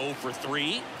 0 for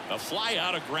 3. A fly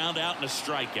out, a ground out, and a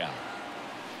strikeout.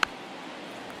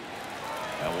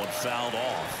 That one fouled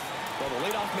off. Well, the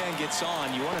leadoff man gets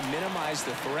on. You want to minimize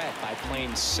the threat by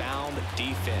playing sound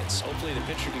defense. Hopefully the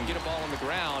pitcher can get a ball on the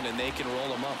ground and they can roll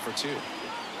him up for 2.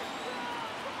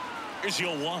 Here's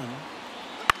your 1.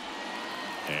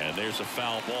 And there's a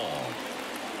foul ball.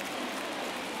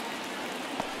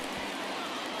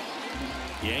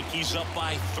 Yankees up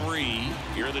by 3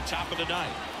 here at the top of the 9th.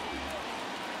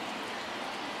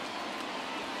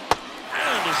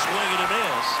 And a swing and a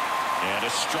miss. And a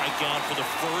strikeout for the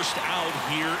first out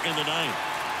here in the 9th.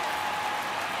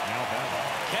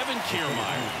 Kevin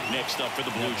Kiermaier next up for the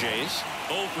Blue Jays.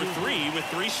 0 for 3 with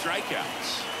 3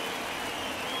 strikeouts.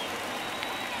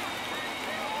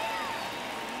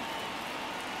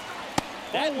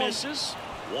 That misses.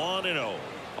 1-0.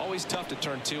 Always tough to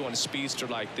turn 2 on a speedster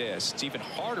like this. It's even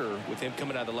harder with him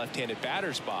coming out of the left-handed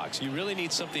batter's box. You really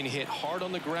need something to hit hard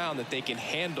on the ground that they can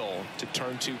handle to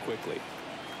turn 2 quickly.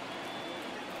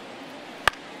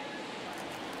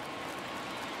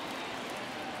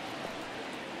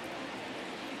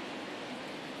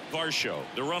 Varsho,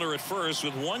 the runner at first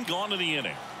with 1 gone in the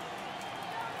inning.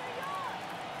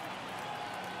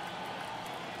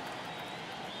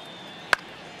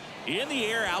 In the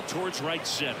air out towards right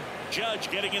center.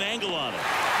 Judge getting an angle on it.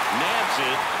 Nabs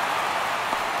it.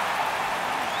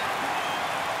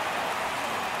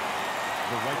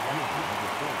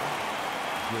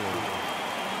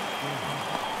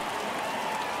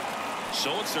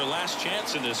 So it's their last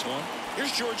chance in this one.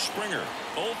 Here's George Springer.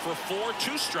 0 for 4,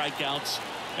 2 strikeouts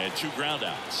and 2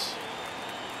 groundouts.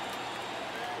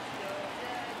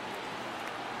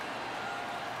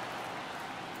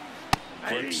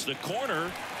 Clips the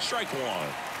corner. Strike 1.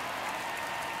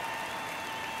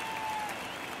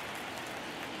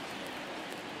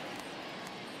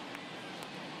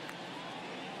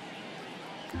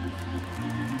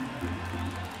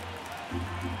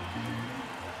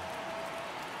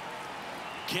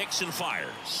 Kicks and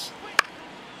fires.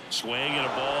 Swing and a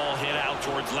ball hit out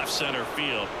towards left center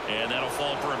field, and that'll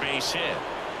fall for a base hit.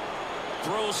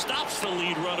 Throw stops the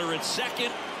lead runner at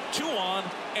second. 2 on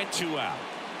and 2 out.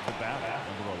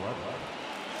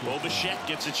 Bo Bichette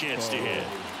gets a chance to hit.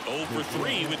 0 for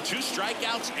 3 with 2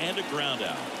 strikeouts and a ground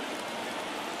out.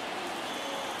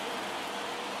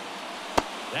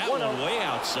 That one way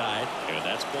outside, and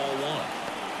that's ball 1.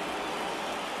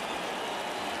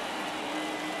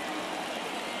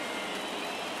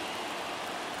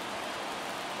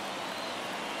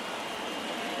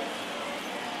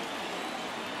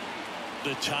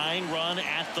 The tying run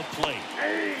at the plate.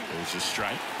 There's a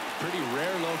strike. Pretty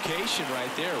rare location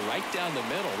right there, right down the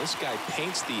middle. This guy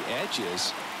paints the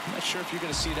edges. I'm not sure if you're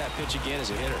going to see that pitch again as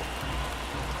a hitter.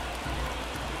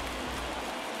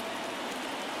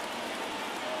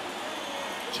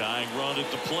 Tying run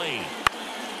at the plate.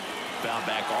 Found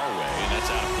back our way, and that's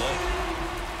out of play.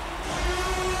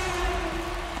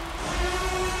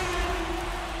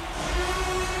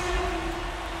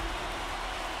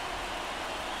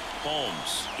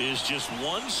 Holmes is just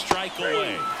one strike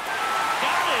away.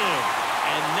 Got him!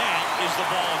 And that is the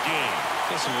ball game.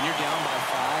 Listen, when you're down by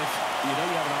 5, you know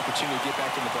you have an opportunity to get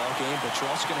back in the ball game, but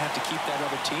you're also going to have to keep that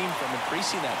other team from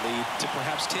increasing that lead to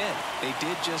perhaps 10. They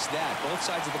did just that. Both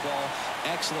sides of the ball,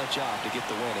 excellent job to get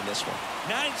the win in this one.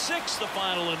 9-6 the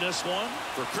final in this one.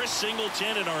 For Chris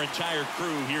Singleton and our entire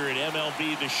crew here at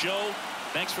MLB The Show,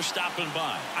 thanks for stopping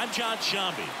by. I'm John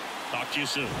Shambi. Talk to you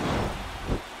soon.